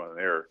stuff is going on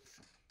there.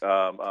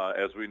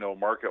 As we know,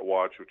 Market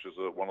Watch, which is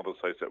one of the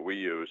sites that we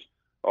use.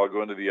 I'll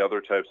go into the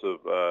other types of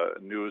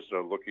news,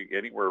 looking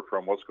anywhere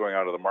from what's going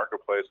on in the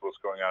marketplace, what's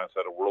going on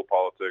inside of world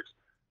politics,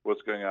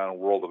 what's going on in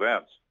world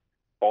events.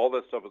 All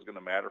that stuff is going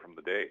to matter from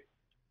the day.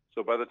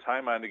 So by the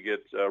time I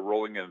get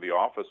rolling into the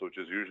office, which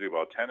is usually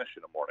about 10-ish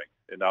in the morning,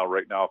 and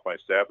right now if my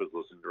staff is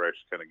listening, they're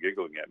actually kind of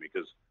giggling at me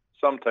because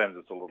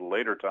sometimes it's a little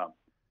later, Tom.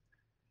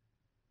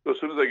 So as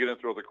soon as I get in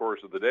throughout the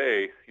course of the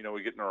day,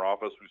 we get in our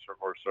office, we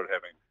start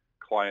having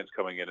clients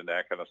coming in and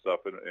that kind of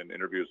stuff, and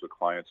interviews with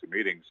clients and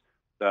meetings.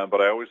 But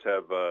I always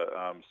have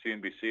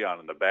CNBC on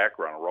in the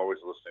background. We're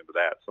always listening to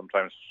that,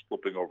 sometimes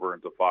flipping over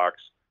into Fox,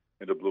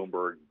 into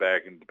Bloomberg,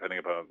 back, and depending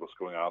upon what's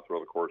going on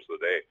throughout the course of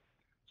the day.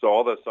 So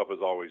all that stuff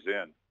is always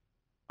in.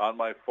 On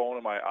my phone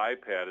and my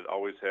iPad, it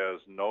always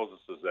has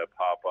notices that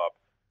pop up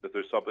that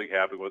there's something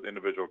happening with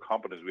individual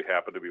companies we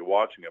happen to be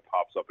watching. It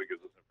pops up and gives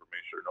us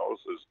information or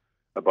notices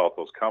about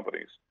those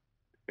companies.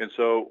 And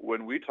so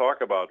when we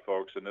talk about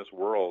folks in this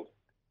world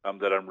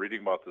that I'm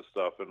reading about this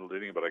stuff and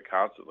reading about it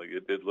constantly,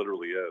 it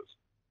literally is.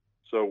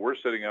 So we're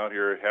sitting out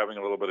here having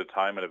a little bit of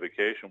time and a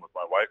vacation with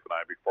my wife and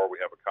I before we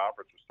have a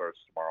conference that starts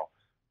tomorrow.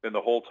 And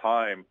the whole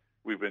time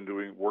we've been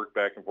doing work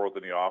back and forth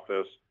in the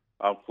office.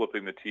 I'm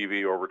flipping the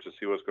TV over to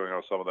see what's going on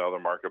with some of the other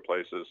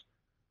marketplaces.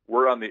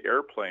 We're on the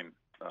airplane,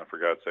 for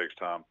God's sakes,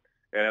 Tom.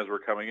 And as we're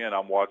coming in,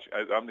 I'm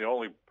the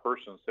only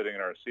person sitting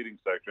in our seating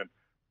section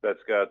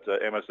that's got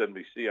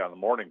MSNBC on the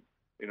morning,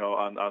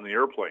 on the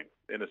airplane.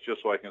 And it's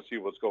just so I can see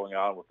what's going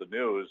on with the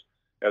news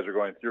as we're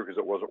going through because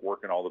it wasn't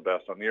working all the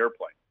best on the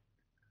airplane.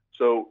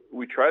 So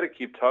we try to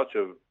keep touch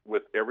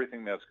with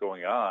everything that's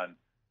going on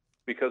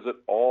because it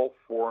all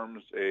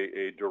forms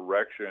a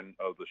direction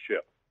of the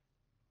ship.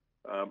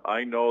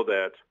 I know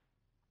that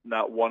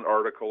not one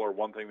article or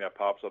one thing that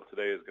pops up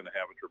today is going to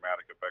have a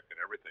dramatic effect on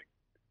everything,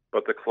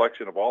 but the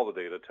collection of all the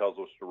data tells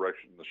us the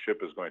direction the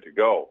ship is going to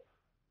go.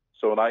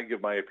 So when I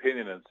give my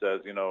opinion and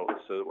says,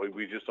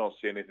 we just don't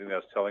see anything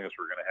that's telling us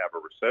we're going to have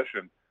a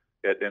recession,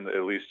 at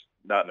least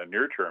not in the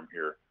near term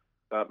here,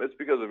 it's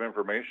because of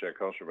information that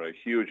comes from a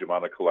huge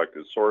amount of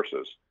collected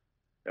sources.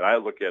 And I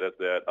look at it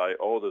that I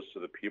owe this to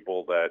the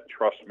people that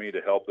trust me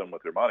to help them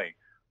with their money,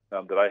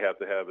 that I have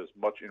to have as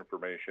much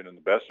information and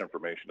the best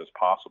information as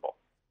possible.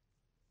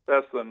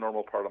 That's the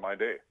normal part of my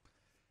day.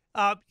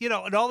 In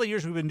all the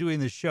years we've been doing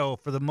this show,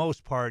 for the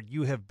most part,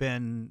 you have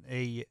been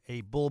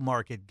a bull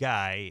market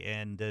guy,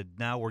 and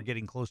now we're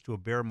getting close to a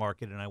bear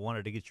market, and I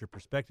wanted to get your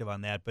perspective on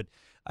that. But,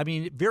 I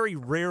mean, very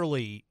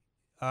rarely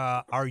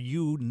are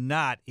you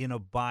not in a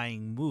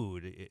buying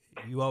mood.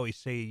 You always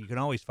say you can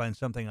always find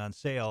something on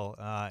sale,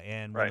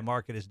 and when the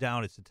market is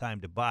down, it's the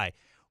time to buy.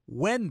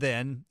 When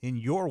then, in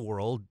your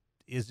world,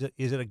 is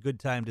it a good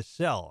time to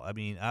sell? I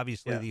mean,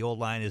 obviously the old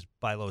line is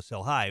buy low,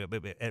 sell high.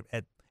 But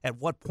at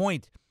what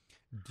point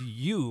do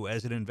you,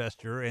 as an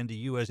investor, and do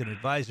you, as an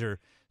advisor,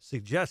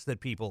 suggest that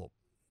people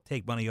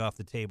take money off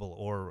the table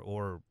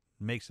or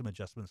make some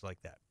adjustments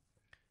like that?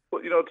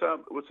 Well,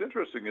 Tom, what's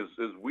interesting is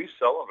we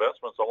sell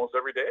investments almost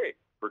every day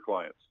for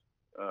clients,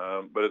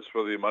 but it's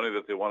for the money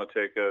that they want to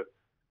take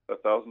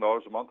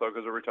 $1,000 a month out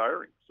because they're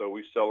retiring. So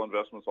we sell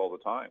investments all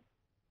the time.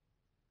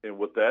 And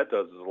what that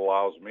does is it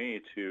allows me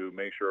to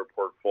make sure a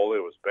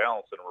portfolio is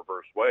balanced in a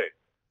reverse way.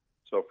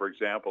 So, for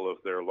example,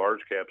 if their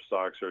large cap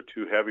stocks are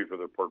too heavy for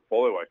their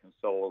portfolio, I can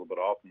sell a little bit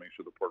off and make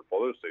sure the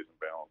portfolio stays in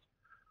balance.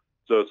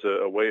 So it's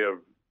a way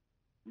of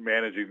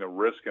managing the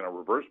risk in a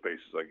reverse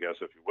basis, I guess,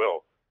 if you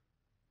will.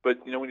 But,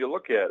 when you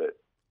look at it,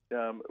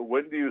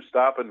 when do you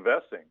stop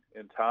investing?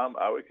 And, Tom,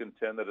 I would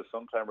contend that it's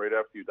sometime right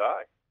after you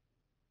die.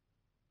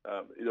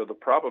 The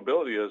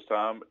probability is,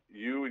 Tom,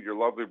 you and your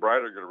lovely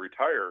bride are going to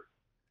retire,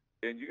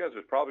 and you guys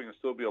are probably going to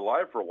still be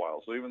alive for a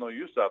while. So even though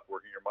you stopped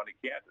working, your money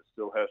can't. It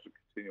still has to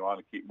continue on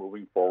and keep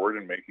moving forward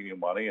and making you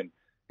money and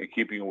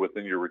keeping you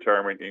within your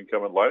retirement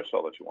income and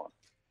lifestyle that you want.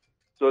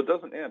 So it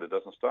doesn't end. It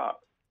doesn't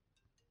stop.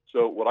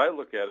 So what I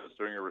look at is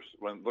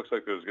when it looks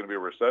like there's going to be a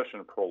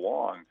recession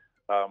prolonged,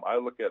 I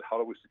look at how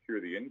do we secure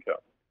the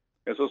income.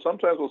 And so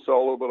sometimes we'll sell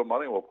a little bit of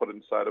money and we'll put it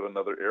inside of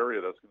another area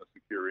that's going to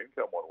secure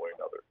income one way or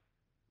another.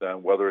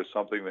 Then whether it's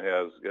something that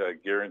has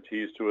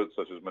guarantees to it,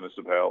 such as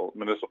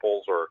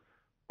municipals or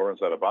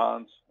inside a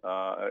bonds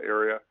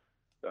area,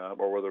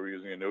 or whether we're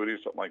using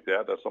annuities, something like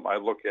that. That's something I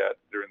look at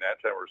during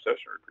that time of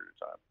recessionary period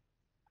of time.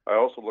 I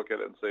also look at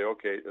it and say,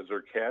 okay, is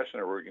there cash in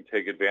it where we can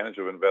take advantage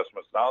of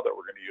investments now that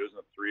we're going to use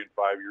in 3 and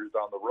 5 years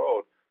down the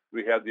road?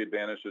 We have the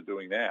advantage of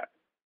doing that.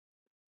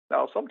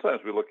 Now,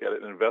 sometimes we look at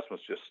it and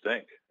investments just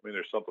stink. I mean,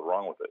 there's something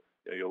wrong with it.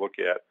 You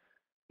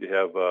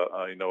have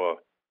a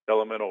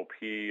elemental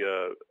P,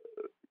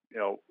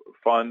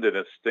 fund, and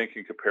it's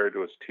stinking compared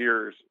to its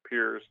peers,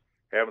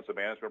 having some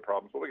management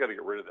problems. Well, we got to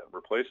get rid of that and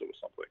replace it with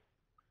something.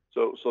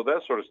 So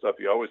that sort of stuff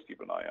you always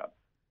keep an eye on.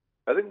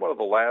 I think one of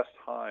the last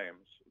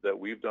times that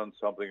we've done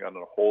something on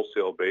a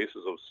wholesale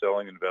basis of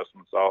selling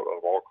investments out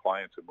of all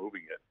clients and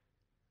moving it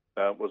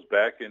was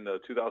back in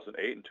 2008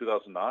 and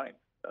 2009.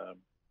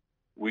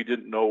 We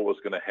didn't know what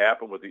was going to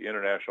happen with the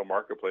international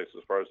marketplace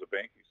as far as the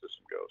banking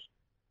system goes.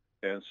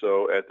 And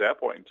so at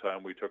that point in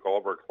time, we took all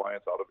of our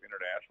clients out of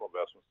international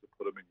investments to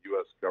put them in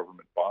U.S.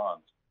 government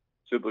bonds,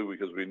 simply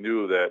because we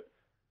knew that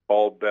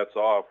all bets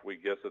off, we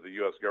guessed that the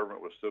U.S. government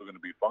was still going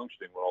to be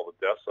functioning when all the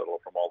dust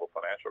settled from all the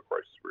financial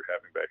crisis we were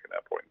having back in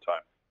that point in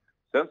time.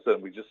 Since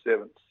then, we just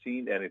haven't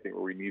seen anything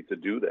where we need to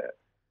do that.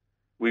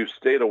 We've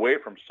stayed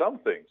away from some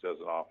things as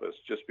an office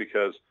just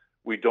because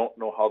we don't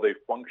know how they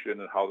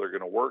function and how they're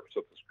going to work,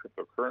 such as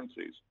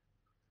cryptocurrencies.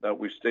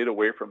 We've stayed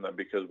away from them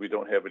because we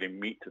don't have any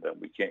meat to them.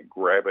 We can't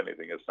grab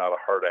anything. It's not a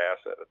hard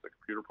asset. It's a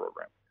computer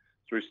program.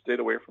 So we stayed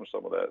away from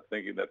some of that,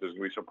 thinking that there's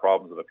going to be some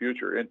problems in the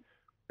future. And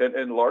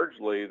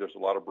largely, there's a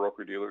lot of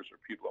broker-dealers or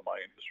people in my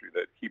industry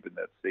that keep in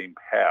that same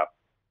path.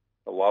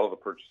 A lot of the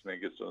purchasing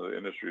gets into the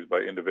industry is by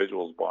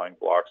individuals buying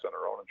blocks on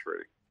their own and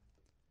trading.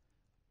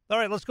 All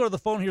right, let's go to the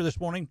phone here this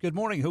morning. Good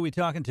morning. Who are we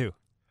talking to?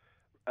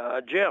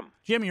 Jim.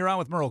 Jim, you're on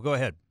with Merle. Go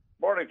ahead.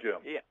 Morning, Jim.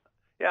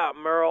 Yeah,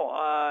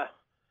 Merle.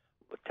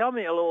 Tell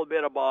me a little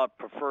bit about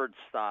preferred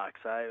stocks.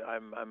 I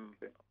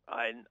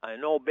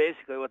know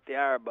basically what they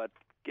are, but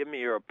give me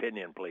your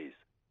opinion, please.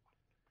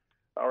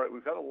 All right,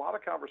 we've had a lot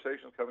of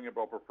conversations coming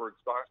about preferred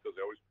stocks because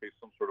they always pay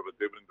some sort of a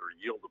dividend or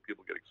yield, and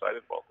people get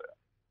excited about that.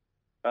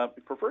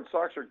 Preferred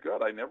stocks are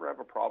good. I never have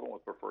a problem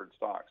with preferred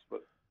stocks,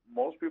 but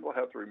most people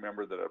have to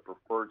remember that a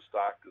preferred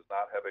stock does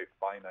not have a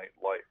finite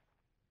life.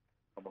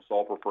 Almost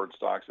all preferred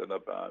stocks end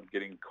up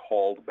getting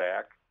called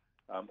back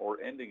or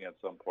ending at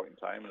some point in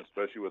time, and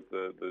especially with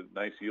the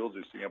nice yields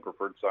you see on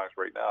preferred stocks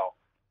right now,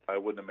 I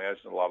wouldn't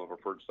imagine a lot of the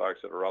preferred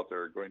stocks that are out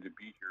there are going to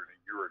be here in a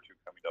year or two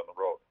coming down the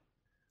road.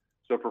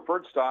 So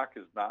preferred stock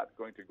is not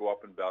going to go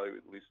up in value,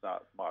 at least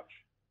not much.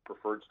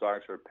 Preferred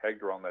stocks are pegged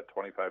around that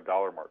 $25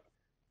 mark.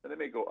 And they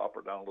may go up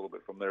or down a little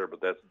bit from there,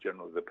 but that's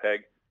generally the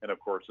peg. And,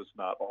 of course, it's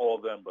not all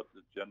of them, but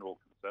the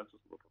general consensus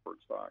of the preferred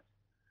stocks.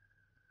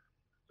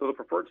 So the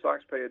preferred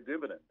stocks pay a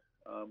dividend,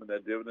 and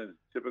that dividend is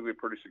typically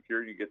pretty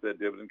secure. You get that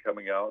dividend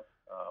coming out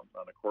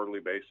on a quarterly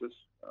basis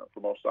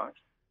for most stocks,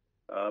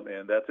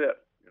 and that's it.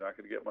 You're not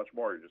going to get much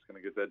more. You're just going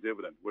to get that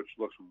dividend, which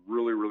looks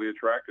really, really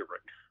attractive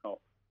right now,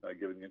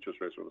 given the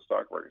interest rates where the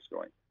stock market's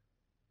going.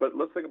 But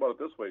let's think about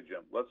it this way,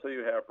 Jim. Let's say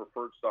you have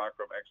preferred stock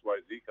from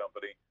XYZ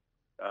company,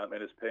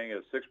 and it's paying a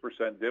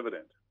 6%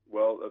 dividend.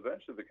 Well,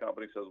 eventually the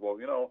company says, well,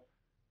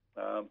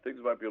 things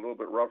might be a little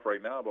bit rough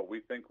right now, but we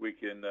think we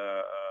can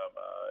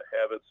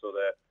have it so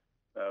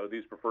that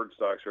these preferred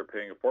stocks are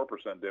paying a 4%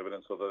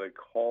 dividend so that they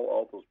call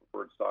out those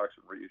preferred stocks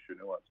and reissue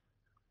new ones.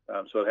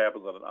 So it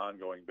happens on an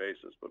ongoing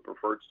basis. But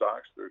preferred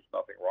stocks, there's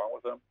nothing wrong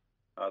with them.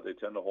 They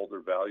tend to hold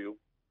their value.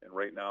 And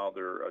right now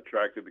they're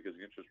attractive because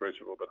the interest rates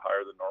are a little bit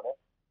higher than normal.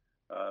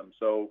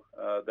 So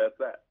that's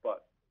that.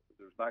 But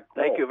there's not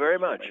growth. Thank you very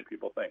much. Many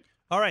people think.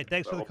 All right.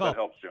 Thanks for the call. That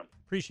helps, Jim.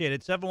 Appreciate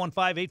it.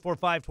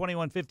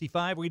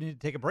 715-845-2155. We need to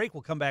take a break.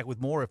 We'll come back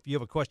with more. If you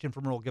have a question for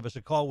Merle, give us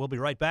a call. We'll be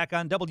right back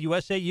on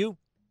WSAU.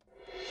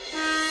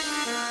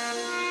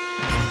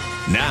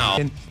 Now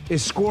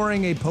is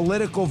scoring a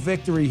political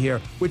victory here,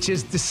 which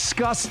is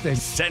disgusting.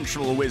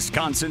 Central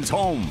Wisconsin's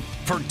home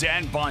for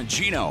Dan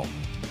Bongino.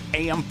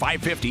 AM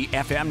 550,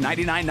 FM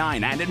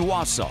 99.9, and in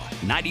Wausau,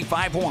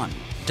 95.1,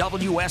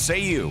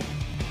 WSAU.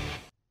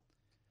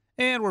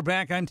 And we're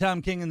back. I'm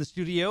Tom King in the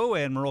studio,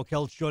 and Merle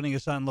Kelch joining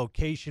us on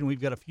location.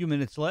 We've got a few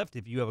minutes left.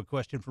 If you have a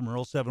question for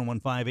Merle,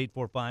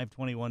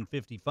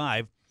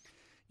 715-845-2155.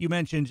 You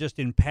mentioned just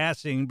in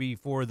passing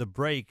before the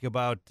break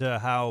about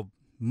how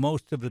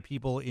most of the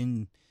people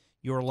in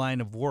your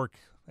line of work,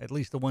 at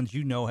least the ones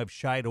you know, have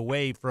shied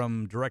away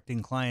from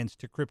directing clients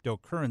to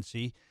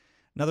cryptocurrency.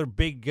 Another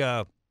big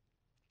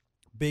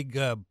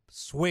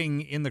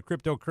swing in the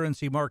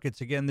cryptocurrency markets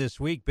again this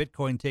week.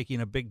 Bitcoin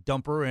taking a big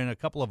dumper, and a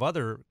couple of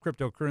other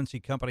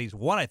cryptocurrency companies.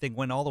 One, I think,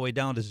 went all the way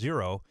down to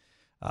zero.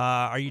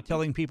 Are you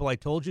telling people I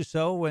told you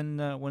so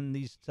when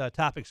these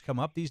topics come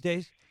up these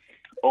days?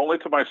 Only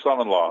to my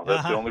son-in-law.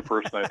 That's the only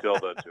person I tell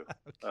that to.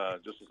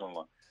 Just his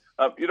son-in-law.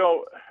 I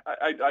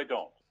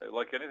don't.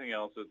 Like anything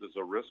else, it's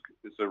a risk.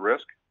 It's a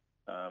risk,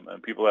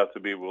 and people have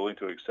to be willing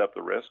to accept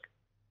the risk.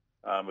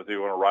 If they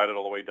want to ride it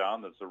all the way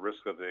down, that's a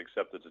risk that they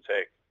accepted to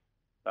take.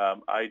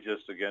 I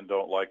just, again,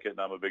 don't like it, and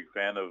I'm a big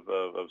fan of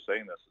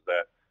saying this, is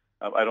that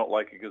I don't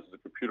like it because it's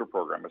a computer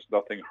program. It's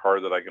nothing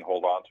hard that I can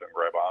hold on to and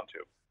grab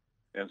onto.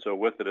 And so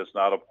with it, it's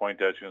not a point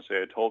that you can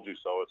say, I told you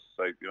so. It's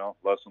like,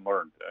 lesson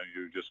learned.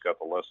 You just got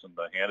the lesson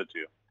handed to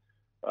you.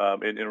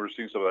 And we're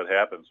seeing some of that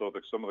happen. So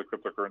some of the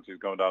cryptocurrencies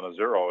going down to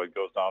zero, it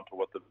goes down to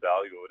what the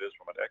value of it is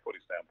from an equity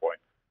standpoint.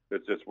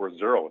 It's worth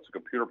zero. It's a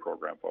computer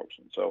program, folks.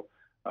 And so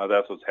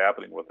that's what's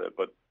happening with it.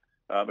 But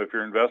if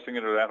you're investing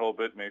into that whole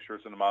bit, make sure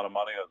it's an amount of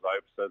money, as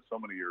I've said so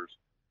many years,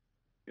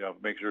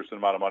 make sure it's an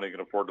amount of money you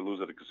can afford to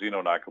lose at a casino,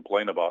 not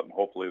complain about, and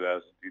hopefully that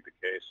is indeed the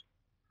case.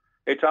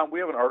 Hey, Tom, we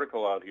have an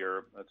article out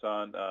here that's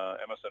on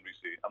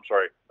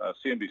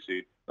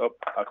CNBC. Oh,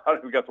 I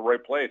thought we got the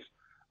right place.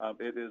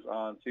 It is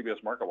on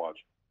CBS Market Watch.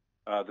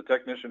 The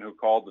technician who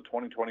called the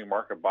 2020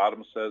 market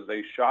bottom says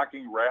a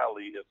shocking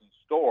rally is in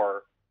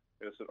store.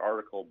 It's an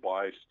article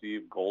by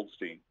Steve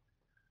Goldstein.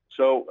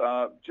 So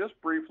just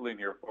briefly in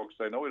here, folks,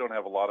 I know we don't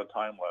have a lot of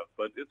time left,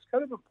 but it's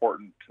kind of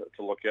important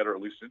to look at, or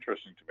at least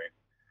interesting to me,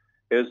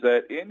 is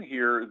that in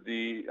here,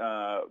 the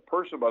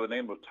person by the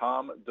name of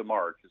Tom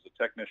DeMark is a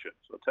technician.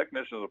 So a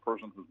technician is a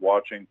person who's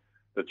watching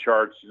the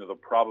charts, the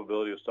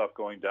probability of stuff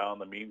going down,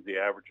 the means, the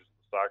averages,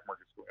 the stock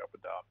market's going up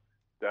and down,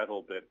 that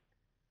whole bit.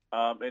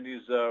 And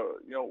he's,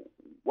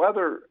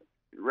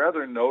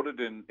 rather noted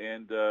and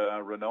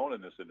renowned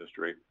in this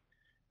industry.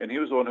 And he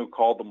was the one who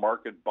called the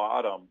market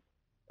bottom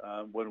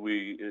when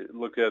we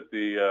looked at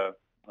the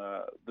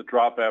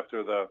drop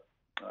after the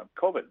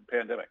COVID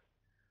pandemic.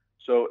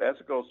 So as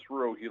it goes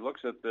through, he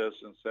looks at this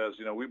and says,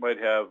 we might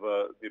have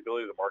the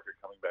ability of the market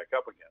coming back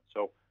up again.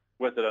 So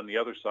with it on the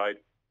other side,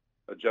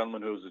 a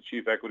gentleman who's the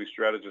chief equity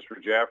strategist for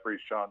Jaffrey,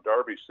 Sean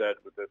Darby, said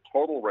with the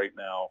total right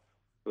now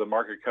for the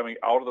market coming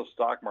out of the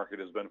stock market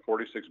has been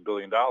 $46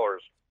 billion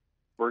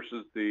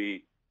versus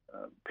the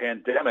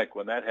pandemic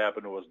when that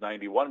happened was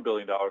 $91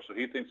 billion. So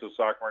he thinks the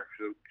stock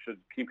market should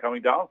keep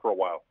coming down for a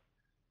while.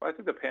 But I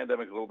think the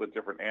pandemic is a little bit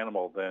different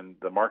animal than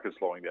the market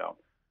slowing down.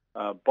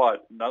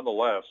 But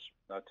nonetheless,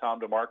 Tom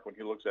DeMark, when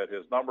he looks at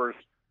his numbers,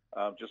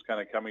 just kind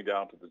of coming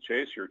down to the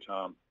chase here,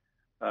 Tom,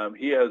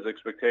 he has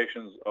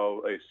expectations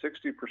of a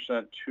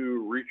 60%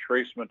 to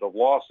retracement of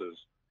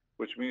losses,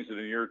 which means that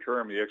in near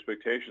term, the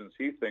expectations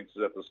he thinks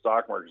is that the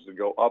stock market is going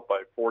to go up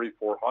by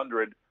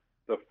 4,400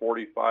 to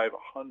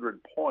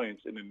 4,500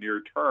 points in the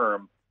near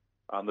term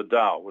on the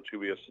Dow, which would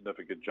be a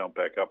significant jump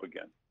back up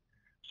again.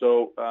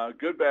 So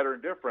good, bad, or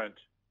indifferent,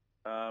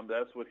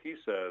 that's what he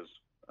says,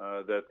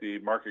 that the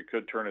market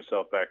could turn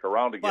itself back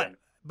around again.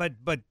 But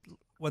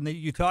when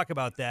you talk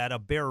about that, a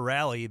bear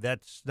rally,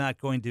 that's not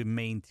going to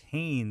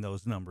maintain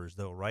those numbers,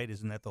 though, right?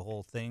 Isn't that the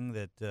whole thing?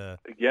 That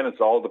Again, it's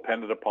all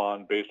dependent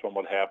upon based on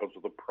what happens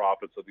with the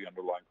profits of the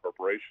underlying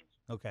corporations.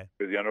 Okay.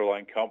 If the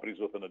underlying companies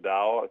within the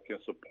Dow can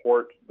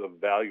support the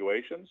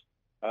valuations,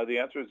 the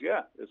answer is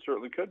yeah, it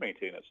certainly could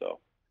maintain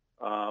itself.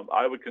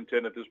 I would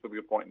contend at this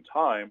particular point in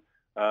time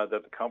that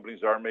the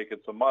companies are making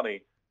some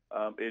money.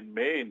 It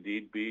may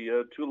indeed be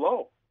too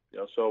low.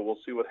 So we'll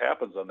see what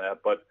happens on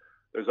that. But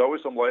there's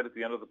always some light at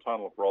the end of the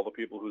tunnel for all the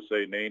people who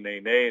say nay, nay,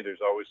 nay.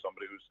 There's always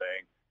somebody who's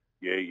saying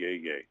yay, yay,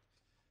 yay.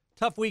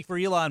 Tough week for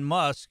Elon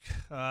Musk.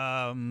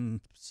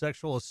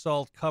 Sexual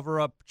assault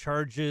cover-up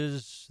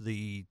charges.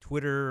 The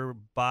Twitter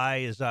buy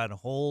is on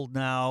hold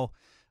now.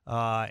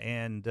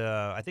 And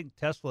I think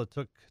Tesla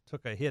took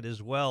a hit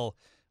as well.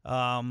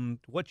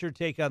 What's your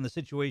take on the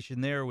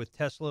situation there with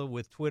Tesla,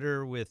 with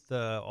Twitter, with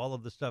all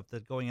of the stuff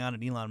that's going on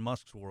in Elon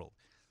Musk's world?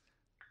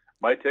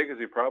 My take is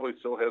he probably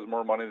still has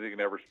more money than he can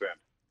ever spend.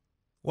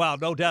 Wow,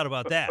 no doubt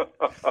about that.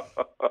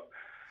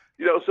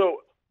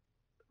 So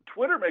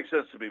Twitter makes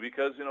sense to me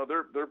because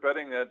they're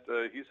betting that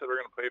he said they're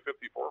going to pay 54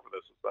 for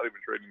this. It's not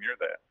even trading near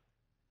that.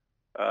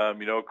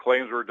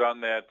 Claims were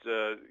done that,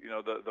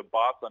 the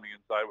bots on the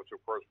inside, which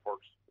of course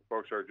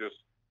folks are just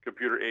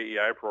computer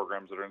AEI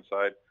programs that are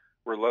inside,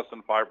 were less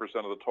than 5%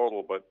 of the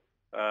total, but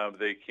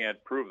they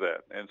can't prove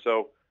that. And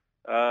so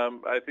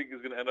I think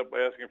he's going to end up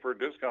asking for a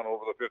discount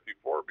over the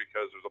 54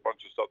 because there's a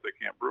bunch of stuff they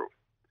can't prove.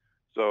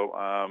 So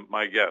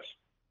my guess,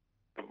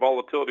 the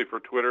volatility for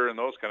Twitter and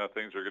those kind of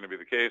things are going to be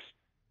the case.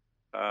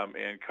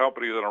 And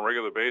companies on a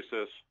regular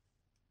basis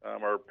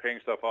are paying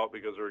stuff out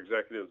because their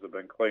executives have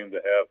been claimed to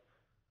have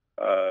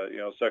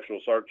sexual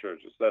assault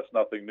charges. That's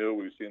nothing new.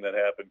 We've seen that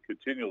happen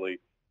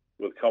continually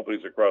with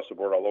companies across the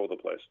board all over the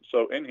place.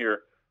 So in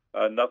here,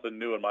 nothing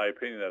new, in my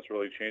opinion, that's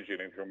really changing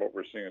anything from what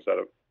we're seeing inside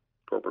of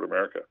corporate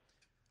America.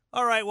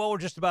 All right, well, we're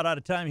just about out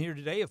of time here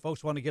today. If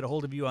folks want to get a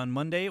hold of you on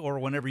Monday or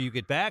whenever you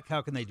get back,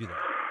 how can they do that?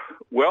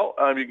 Well,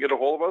 you can get a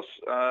hold of us.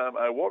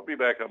 I won't be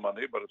back on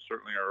Monday, but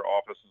certainly our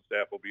office and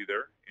staff will be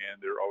there,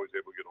 and they're always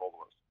able to get a hold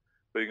of us.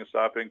 So you can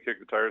stop in, kick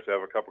the tires,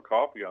 have a cup of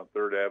coffee on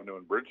 3rd Avenue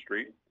and Bridge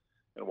Street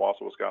in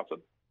Wausau,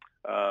 Wisconsin.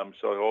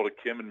 So hold of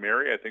Kim and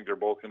Mary. I think they're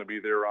both going to be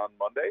there on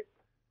Monday.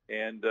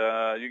 And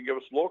you can give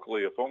us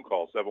locally a phone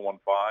call,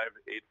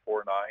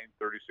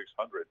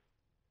 715-849-3600.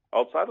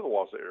 Outside of the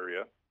Wausau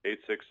area,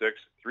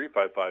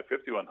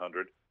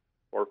 866-355-5100.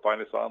 Or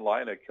find us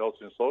online at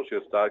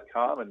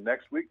KelseyAssociates.com. And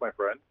next week, my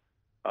friend,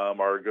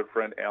 our good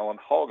friend Alan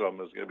Halgum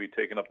is going to be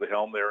taking up the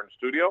helm there in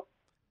studio,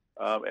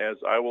 as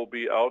I will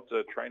be out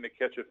trying to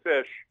catch a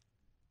fish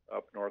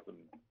up north in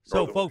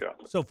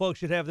Wisconsin. So folks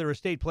should have their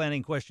estate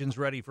planning questions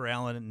ready for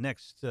Alan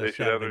next they should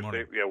Saturday have their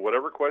morning.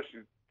 whatever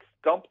question,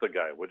 stump the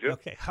guy, would you?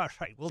 Okay, all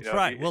right. We'll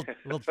try.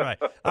 We'll try.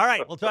 All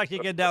right, we'll talk to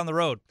you again down the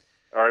road.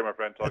 All right, my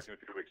friend. Talk to you in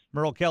a few weeks.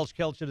 Merle Kelch,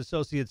 Kelch &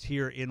 Associates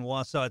here in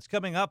Wausau. It's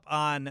coming up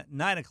on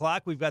 9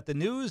 o'clock. We've got the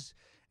news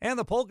and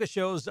the polka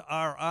shows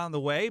are on the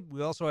way.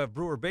 We also have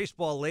Brewer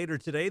baseball later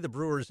today. The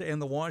Brewers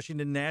and the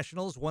Washington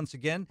Nationals once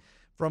again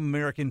from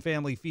American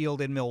Family Field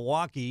in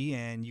Milwaukee.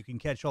 And you can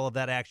catch all of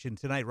that action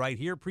tonight right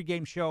here.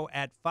 Pregame show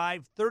at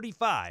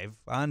 5:35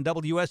 on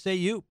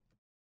WSAU.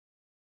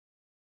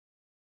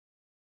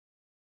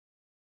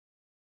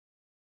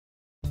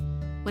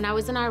 When I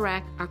was in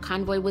Iraq, our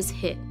convoy was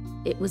hit.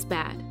 It was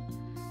bad.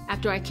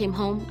 After I came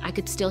home, I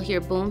could still hear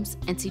booms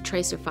and see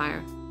tracer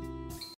fire.